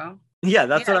think so. Yeah,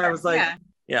 that's what I was like. Yeah.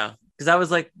 Yeah. Because I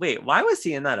was like, wait, why was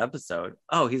he in that episode?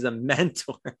 Oh, he's a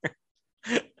mentor.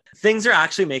 Things are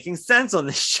actually making sense on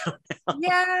this show now.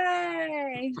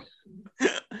 Yay!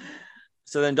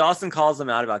 So then Dawson calls him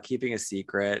out about keeping a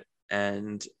secret.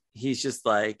 And he's just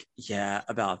like, yeah,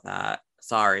 about that.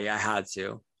 Sorry, I had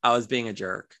to. I was being a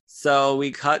jerk. So we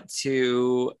cut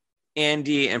to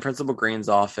Andy in Principal Green's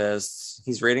office.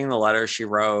 He's reading the letter she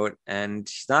wrote and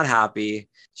she's not happy.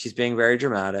 She's being very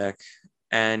dramatic.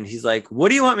 And he's like, what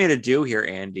do you want me to do here,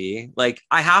 Andy? Like,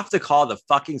 I have to call the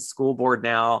fucking school board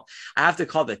now. I have to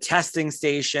call the testing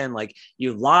station. Like,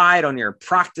 you lied on your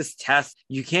practice test.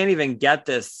 You can't even get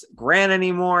this grant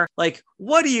anymore. Like,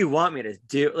 what do you want me to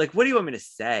do? Like, what do you want me to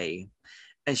say?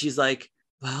 And she's like,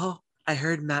 well, I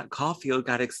heard Matt Caulfield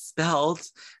got expelled.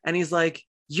 And he's like,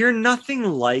 you're nothing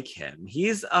like him.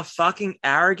 He's a fucking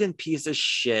arrogant piece of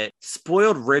shit,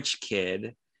 spoiled rich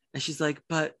kid. And she's like,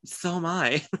 but so am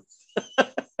I.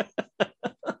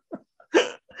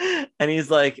 And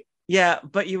he's like, yeah,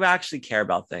 but you actually care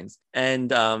about things.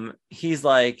 And he's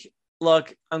like,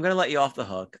 look, I'm going to let you off the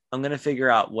hook. I'm going to figure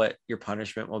out what your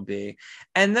punishment will be.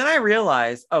 And then I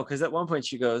realized, because at one point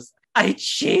she goes, I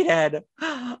cheated.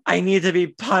 I need to be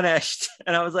punished.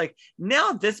 And I was like,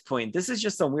 now at this point, this is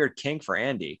just some weird kink for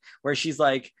Andy, where she's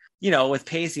like, you know, with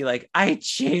Pacey, like, I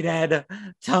cheated.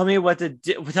 Tell me what to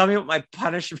do. Tell me what my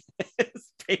punishment is,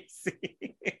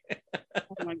 Pacey.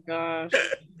 Oh my gosh.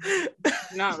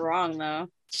 Not wrong though.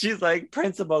 She's like,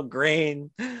 Principal Green,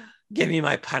 give me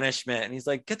my punishment. And he's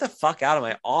like, get the fuck out of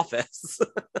my office.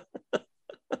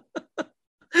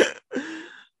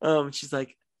 She's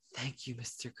like, thank you,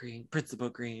 Mr. Green, Principal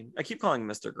Green. I keep calling him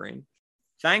Mr. Green.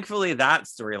 Thankfully, that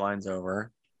storyline's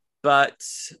over. But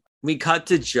we cut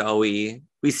to Joey.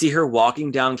 We see her walking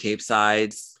down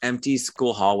Capeside's empty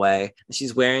school hallway.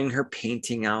 She's wearing her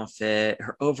painting outfit,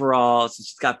 her overalls. So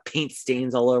she's got paint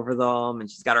stains all over them, and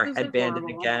she's got her headband in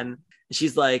again. And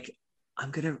she's like,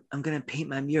 I'm gonna paint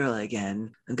my mural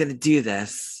again. I'm gonna do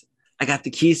this. I got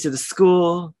the keys to the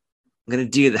school. I'm gonna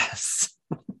do this.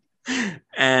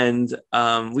 And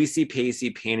we see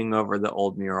Pacey painting over the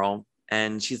old mural,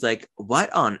 and she's like,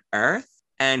 what on earth?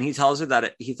 And he tells her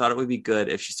that he thought it would be good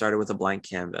if she started with a blank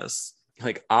canvas.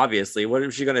 Like, obviously, what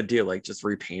is she going to do? Like, just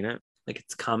repaint it? Like,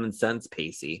 it's common sense,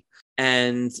 Pacey.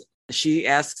 And she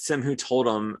asks him who told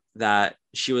him that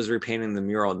she was repainting the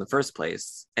mural in the first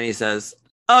place. And he says,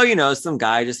 oh, you know, some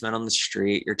guy just met on the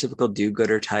street, your typical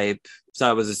do-gooder type. So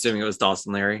I was assuming it was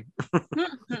Dawson Leary.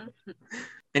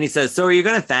 And he says, so are you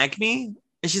going to thank me?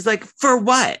 And she's like, for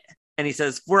what? And he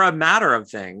says, for a matter of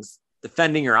things.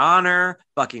 Defending your honor,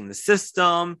 bucking the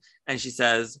system. And she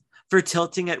says, for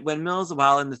tilting at windmills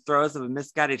while in the throes of a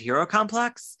misguided hero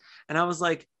complex. And I was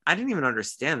like, I didn't even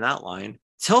understand that line.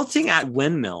 Tilting at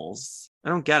windmills. I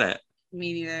don't get it.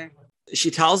 Me neither.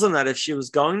 She tells him that if she was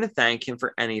going to thank him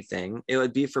for anything, it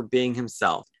would be for being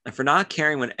himself and for not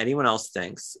caring what anyone else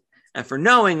thinks and for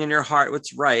knowing in your heart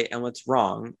what's right and what's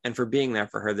wrong and for being there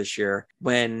for her this year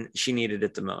when she needed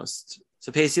it the most.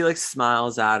 So Pacey like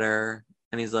smiles at her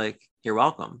and he's like, you're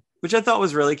welcome, which I thought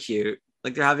was really cute.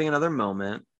 Like they're having another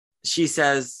moment. She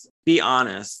says, be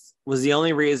honest. Was the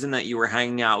only reason that you were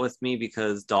hanging out with me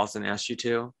because Dawson asked you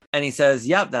to? And he says,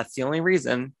 yep, that's the only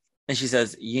reason. And she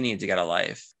says, you need to get a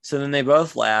life. So then they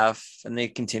both laugh and they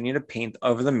continue to paint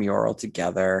over the mural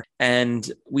together. And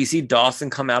we see Dawson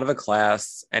come out of a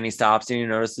class and he stops and he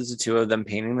notices the two of them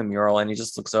painting the mural. And he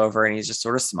just looks over and he just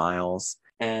sort of smiles.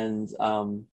 And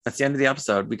that's the end of the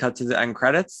episode. We cut to the end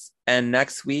credits. And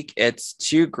next week, it's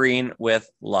To Green with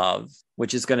Love,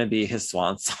 which is going to be his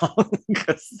swan song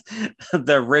because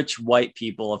the rich white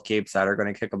people of Capeside are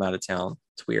going to kick him out of town.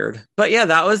 It's weird. But yeah,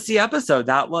 that was the episode.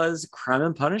 That was Crime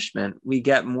and Punishment. We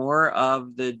get more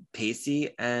of the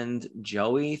Pacey and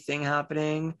Joey thing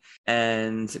happening.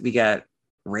 And we get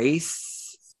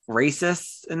race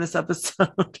racists in this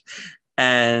episode.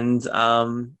 And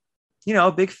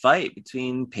a big fight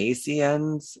between Pacey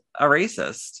and a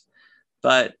racist.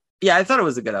 But yeah, I thought it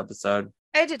was a good episode.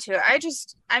 I did too.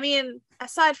 I mean,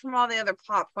 aside from all the other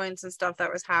plot points and stuff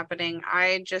that was happening,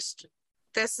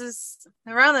 this is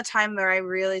around the time that I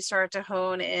really start to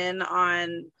hone in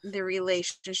on the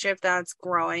relationship that's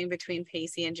growing between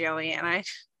Pacey and Joey. And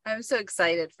I'm so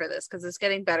excited for this because it's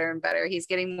getting better and better. He's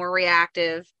getting more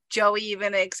reactive. Joey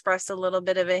even expressed a little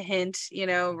bit of a hint,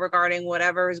 regarding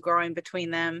whatever is growing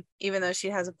between them, even though she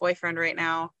has a boyfriend right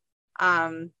now.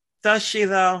 Does she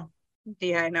though?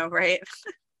 Yeah, I know, right?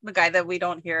 The guy that we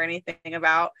don't hear anything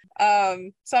about.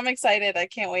 So I'm excited. I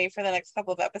can't wait for the next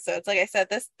couple of episodes. Like I said,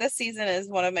 this season is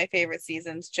one of my favorite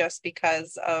seasons just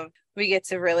because we get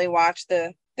to really watch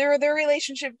their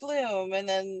relationship bloom. And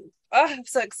then I'm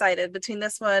so excited between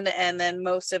this one and then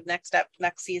most of next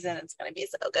season. It's gonna be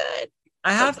so good.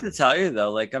 I have to tell you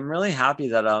though, like I'm really happy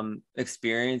that I'm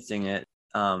experiencing it.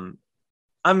 I'm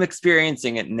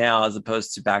experiencing it now as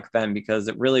opposed to back then, because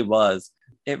it really was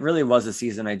a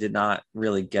season I did not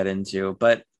really get into,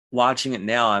 but watching it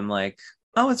now, I'm like,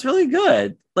 oh, it's really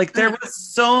good. Like there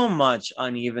was so much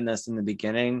unevenness in the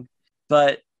beginning,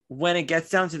 but when it gets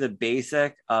down to the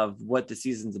basic of what the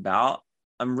season's about,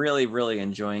 I'm really, really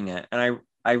enjoying it. And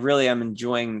I really am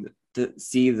enjoying to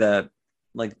see the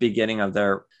like beginning of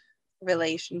their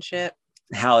relationship,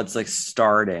 how it's like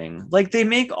starting. Like they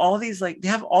make all these like, they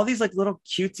have all these like little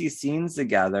cutesy scenes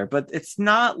together, but it's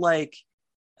not like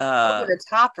over the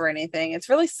top or anything. It's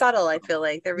really subtle. I feel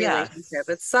like their relationship, yes.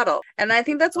 It's subtle, and I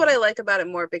think that's what I like about it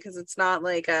more, because it's not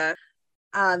like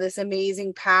this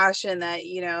amazing passion that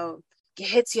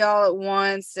hits you all at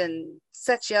once and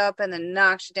sets you up and then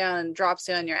knocks you down and drops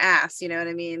you on your ass. You know what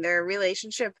I mean? Their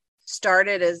relationship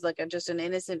started as like just an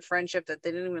innocent friendship that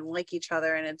they didn't even like each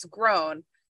other, and it's grown.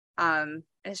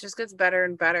 It just gets better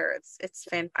and better. It's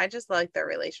I just like their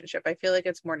relationship. I feel like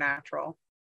it's more natural.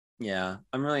 Yeah,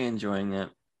 I'm really enjoying it.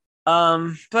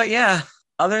 But yeah,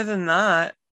 other than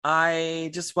that,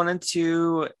 I just wanted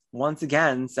to once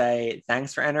again say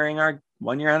thanks for entering our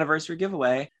 1-year anniversary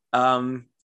giveaway. Woohoo!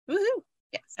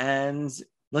 Yes. And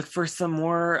look for some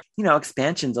more,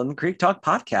 expansions on the Creek Talk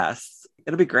podcasts.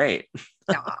 It'll be great.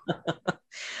 Yeah.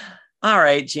 All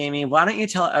right, Jamie, why don't you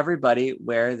tell everybody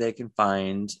where they can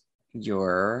find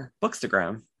your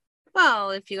Bookstagram?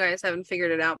 Well, if you guys haven't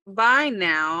figured it out by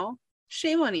now,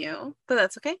 shame on you, but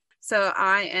that's okay. So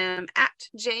I am at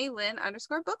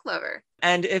 @JLynn_booklover.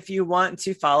 And if you want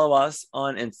to follow us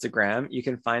on Instagram, you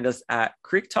can find us at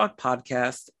Creek Talk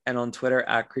Podcast and on Twitter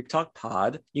at Creek Talk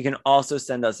Pod. You can also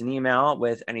send us an email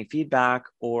with any feedback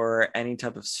or any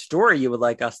type of story you would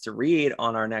like us to read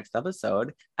on our next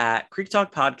episode at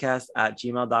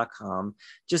creektalkpodcast@gmail.com.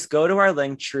 Just go to our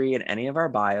link tree in any of our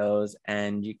bios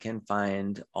and you can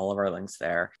find all of our links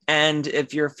there. And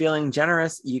if you're feeling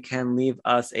generous, you can leave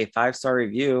us a 5-star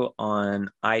review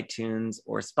on iTunes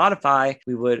or Spotify.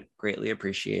 We would greatly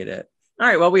appreciate it. All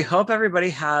right. Well, we hope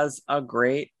everybody has a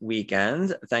great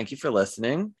weekend. Thank you for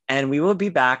listening. And we will be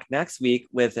back next week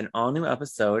with an all new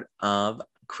episode of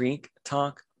Creek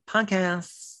Talk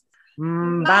Podcast.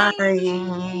 Bye.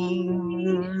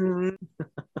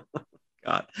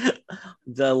 God,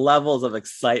 the levels of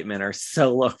excitement are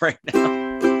so low right now.